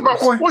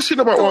What's she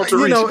about Walter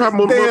Reed?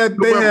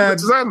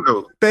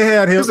 They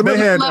had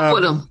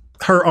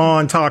her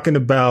on talking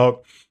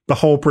about the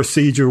whole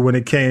procedure when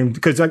it came,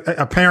 because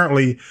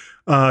apparently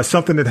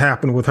something had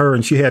happened with her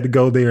and she had to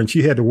go there and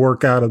she had to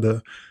work out of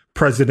the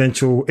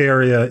presidential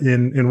area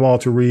in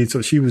Walter Reed.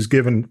 So she was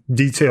given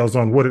details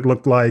on what it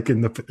looked like in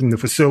the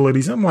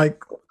facilities. I'm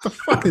like, what the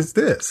fuck is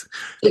this?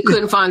 They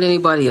couldn't find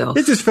anybody else.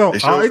 It just felt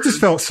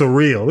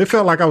surreal. It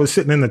felt like I was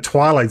sitting in the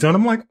Twilight Zone.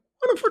 I'm like,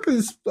 what the fuck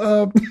is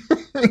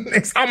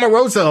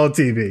Omarosa on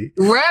TV?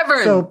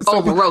 Reverend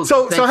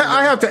Omarosa. So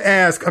I have to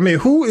ask, I mean,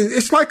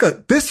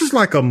 this is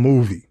like a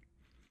movie.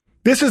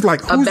 This is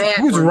like,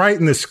 who's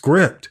writing the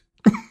script?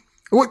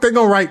 What they're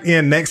going to write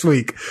in next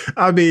week.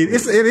 I mean,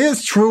 it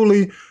is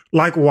truly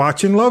like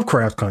watching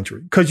Lovecraft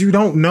Country, because you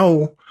don't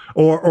know,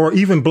 or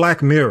even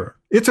Black Mirror.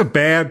 It's a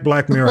bad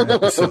Black Mirror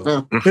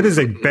episode. It is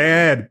a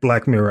bad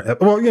Black Mirror.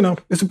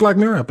 It's a Black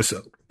Mirror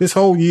episode this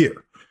whole year,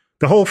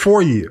 the whole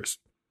 4 years.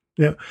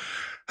 Yeah.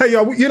 Hey,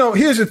 y'all,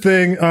 here's the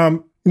thing.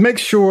 Make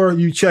sure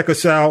you check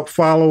us out.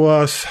 Follow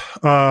us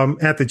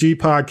at the G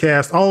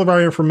Podcast. All of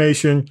our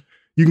information,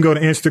 you can go to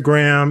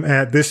Instagram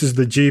at This Is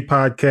the G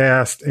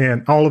Podcast,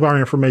 and all of our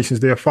information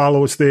is there.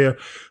 Follow us there.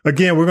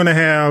 Again, we're going to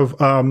have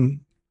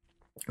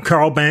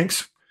Carl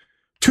Banks,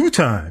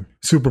 2-time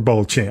Super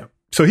Bowl champ.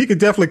 So he could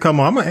definitely come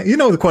on.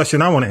 The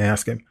question I want to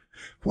ask him: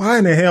 why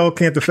in the hell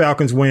can't the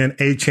Falcons win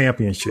a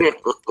championship?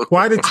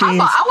 Why do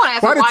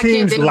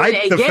teams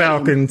like the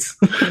Falcons?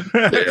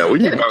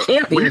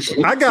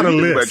 I got a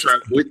list.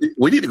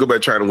 We need to go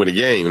back trying to win a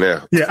game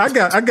now. Yeah, I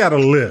got a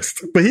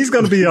list. But he's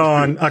going to be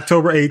on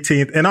October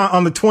 18th. And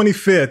on the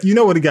 25th, you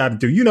know what he got to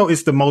do. You know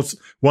it's the most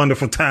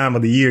wonderful time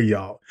of the year,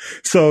 y'all.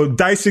 So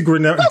Dicey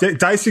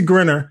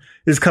Grinner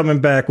is coming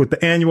back with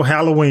the annual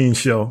Halloween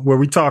show where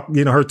we talk,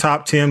 her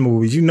top 10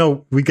 movies.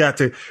 We got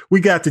to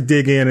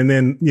dig in, and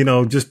then,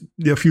 just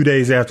a few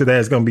days after that,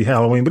 it's going to be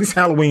Halloween, but it's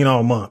Halloween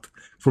all month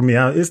for me.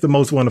 It's the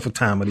most wonderful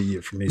time of the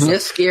year for me. So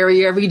it's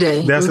scary every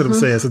day. That's what I'm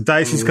saying. So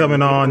Dicey's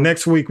coming on.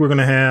 Next week, we're going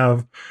to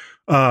have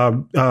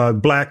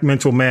Black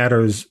Mental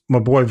Matters. My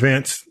boy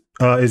Vince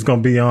is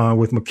going to be on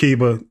with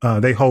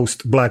Makiba. They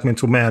host Black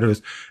Mental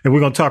Matters, and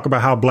we're going to talk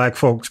about how Black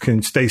folks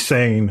can stay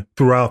sane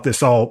throughout this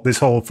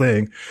whole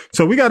thing.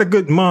 So we got a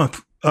good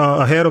month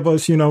ahead of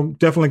us.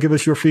 Definitely give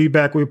us your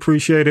feedback. We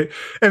appreciate it.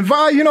 And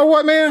Vi, you know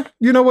what, man?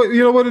 You know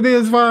what it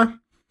is, Vi?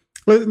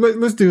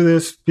 Let's do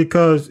this,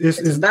 because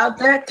it's about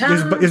that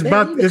time. It's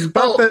about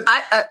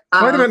that.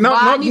 Wait a minute.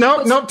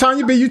 No,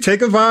 Tanya B, you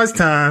taking Vi's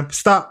time.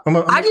 Stop. I'm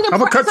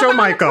gonna cut your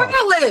mic off.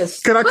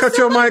 Can I cut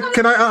your mic?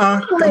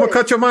 I'm gonna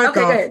cut your mic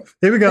off.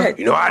 Here we go. I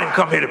didn't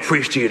come here to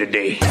preach to you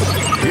today.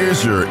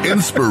 Here's your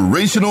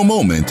inspirational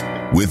moment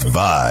with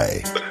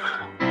Vi.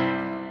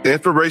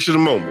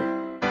 Inspirational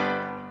moment.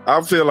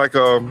 I feel like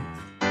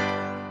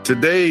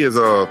today is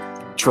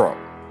Trump.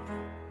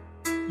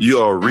 You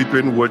are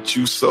reaping what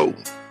you sow.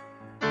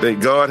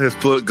 That God has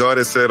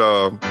said,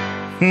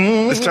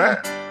 it's time.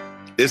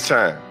 It's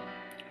time.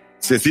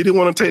 Since he didn't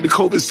want to take the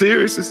COVID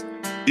serious,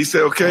 he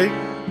said, okay,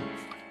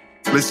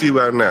 let's see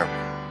right now.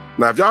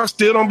 Now, if y'all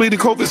still don't believe the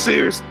COVID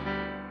serious,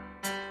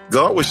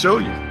 God will show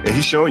you. And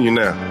he's showing you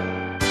now.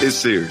 It's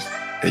serious.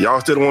 And y'all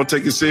still don't want to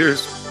take it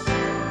serious?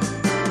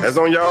 That's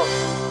on y'all.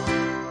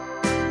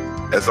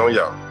 That's on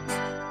y'all.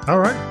 All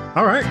right.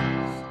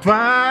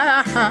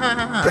 That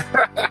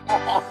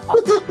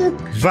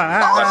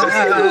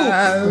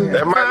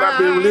might not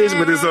be religion,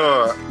 but it's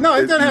no,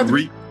 it doesn't have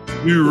to.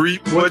 You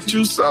reap what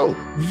you sow.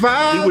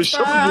 He would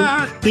show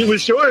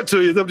it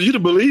to you. It's up to you to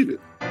believe it.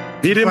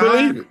 He didn't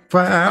believe it.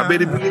 I bet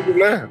he believes it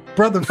now.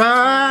 Brother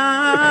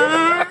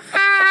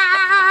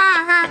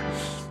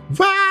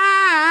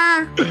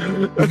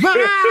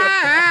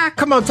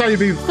Come on, Tanya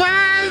B.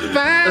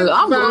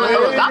 I'm going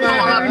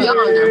up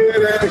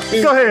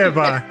beyond. Go ahead,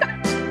 Vi.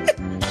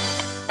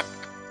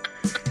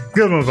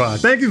 Good one, Vi.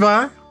 Thank you,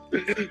 Vi.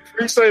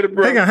 Appreciate it,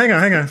 bro. Hang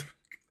on.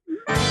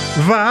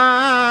 Vi.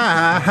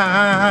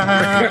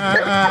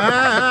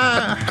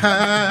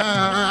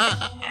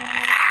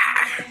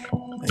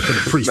 For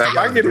the priest. Now, if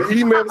I get an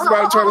email from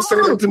somebody trying to say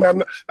that to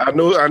me, I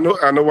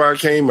know why it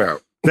came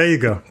out. There you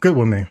go. Good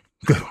one, man.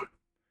 Good one.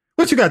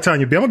 What you got,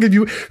 Tanya B? I'm going to give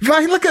you,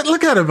 Vi, look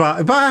at her,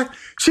 Vi.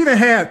 She done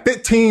had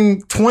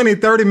 15, 20,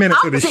 30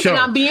 minutes of the show.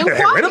 I'm being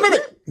quiet. Wait a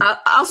minute.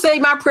 I'll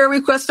save my prayer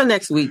request for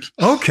next week.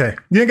 Okay.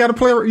 You got a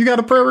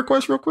prayer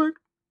request real quick?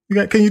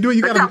 Can you do it?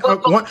 You got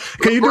one.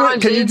 Can you do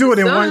it? Can you do it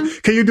in one?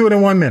 Can you do it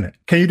in 1 minute?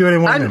 Can you do it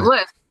in 1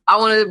 minute? I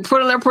want to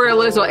put on their prayer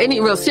list, or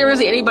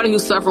seriously, anybody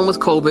who's suffering with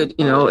COVID,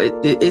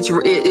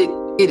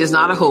 it is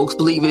not a hoax.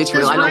 Believe it, it's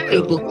real. I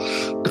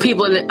know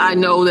people I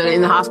know that are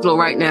in the hospital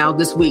right now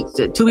this week.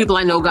 2 people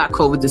I know got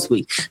COVID this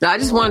week. Now, I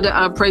just wanted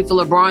to pray for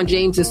LeBron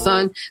James'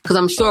 son, because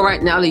I'm sure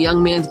right now the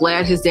young man's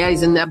glad his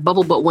daddy's in that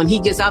bubble. But when he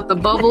gets out the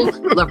bubble,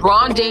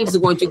 LeBron James is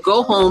going to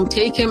go home,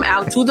 take him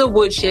out to the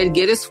woodshed,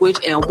 get a switch,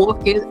 and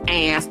whoop his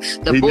ass.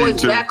 The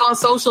boy's back on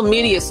social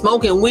media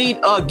smoking weed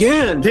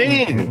again.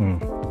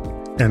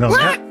 And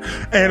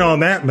on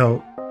that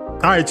note,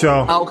 all right,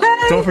 y'all. Okay.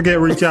 Don't forget,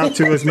 reach out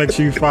to us. Make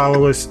sure you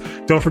follow us.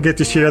 Don't forget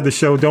to share the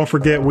show. Don't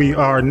forget, we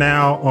are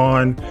now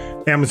on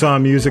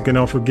Amazon Music, and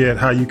don't forget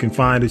how you can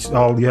find us.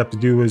 All you have to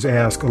do is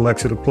ask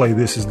Alexa to play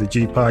This Is the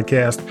G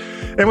Podcast.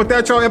 And with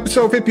that, y'all,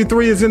 episode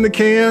 53 is in the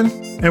can,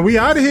 and we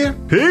out of here.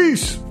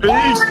 Peace.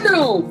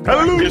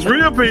 Hallelujah. It's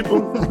real,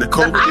 people. The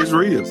COVID is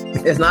real.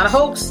 It's not a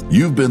hoax.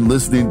 You've been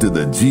listening to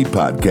the G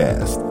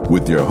Podcast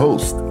with your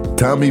host,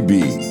 Tommy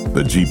B.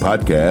 The G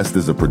Podcast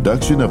is a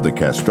production of the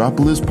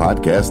Castropolis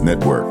Podcast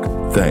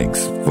Network.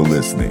 Thanks for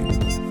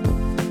listening.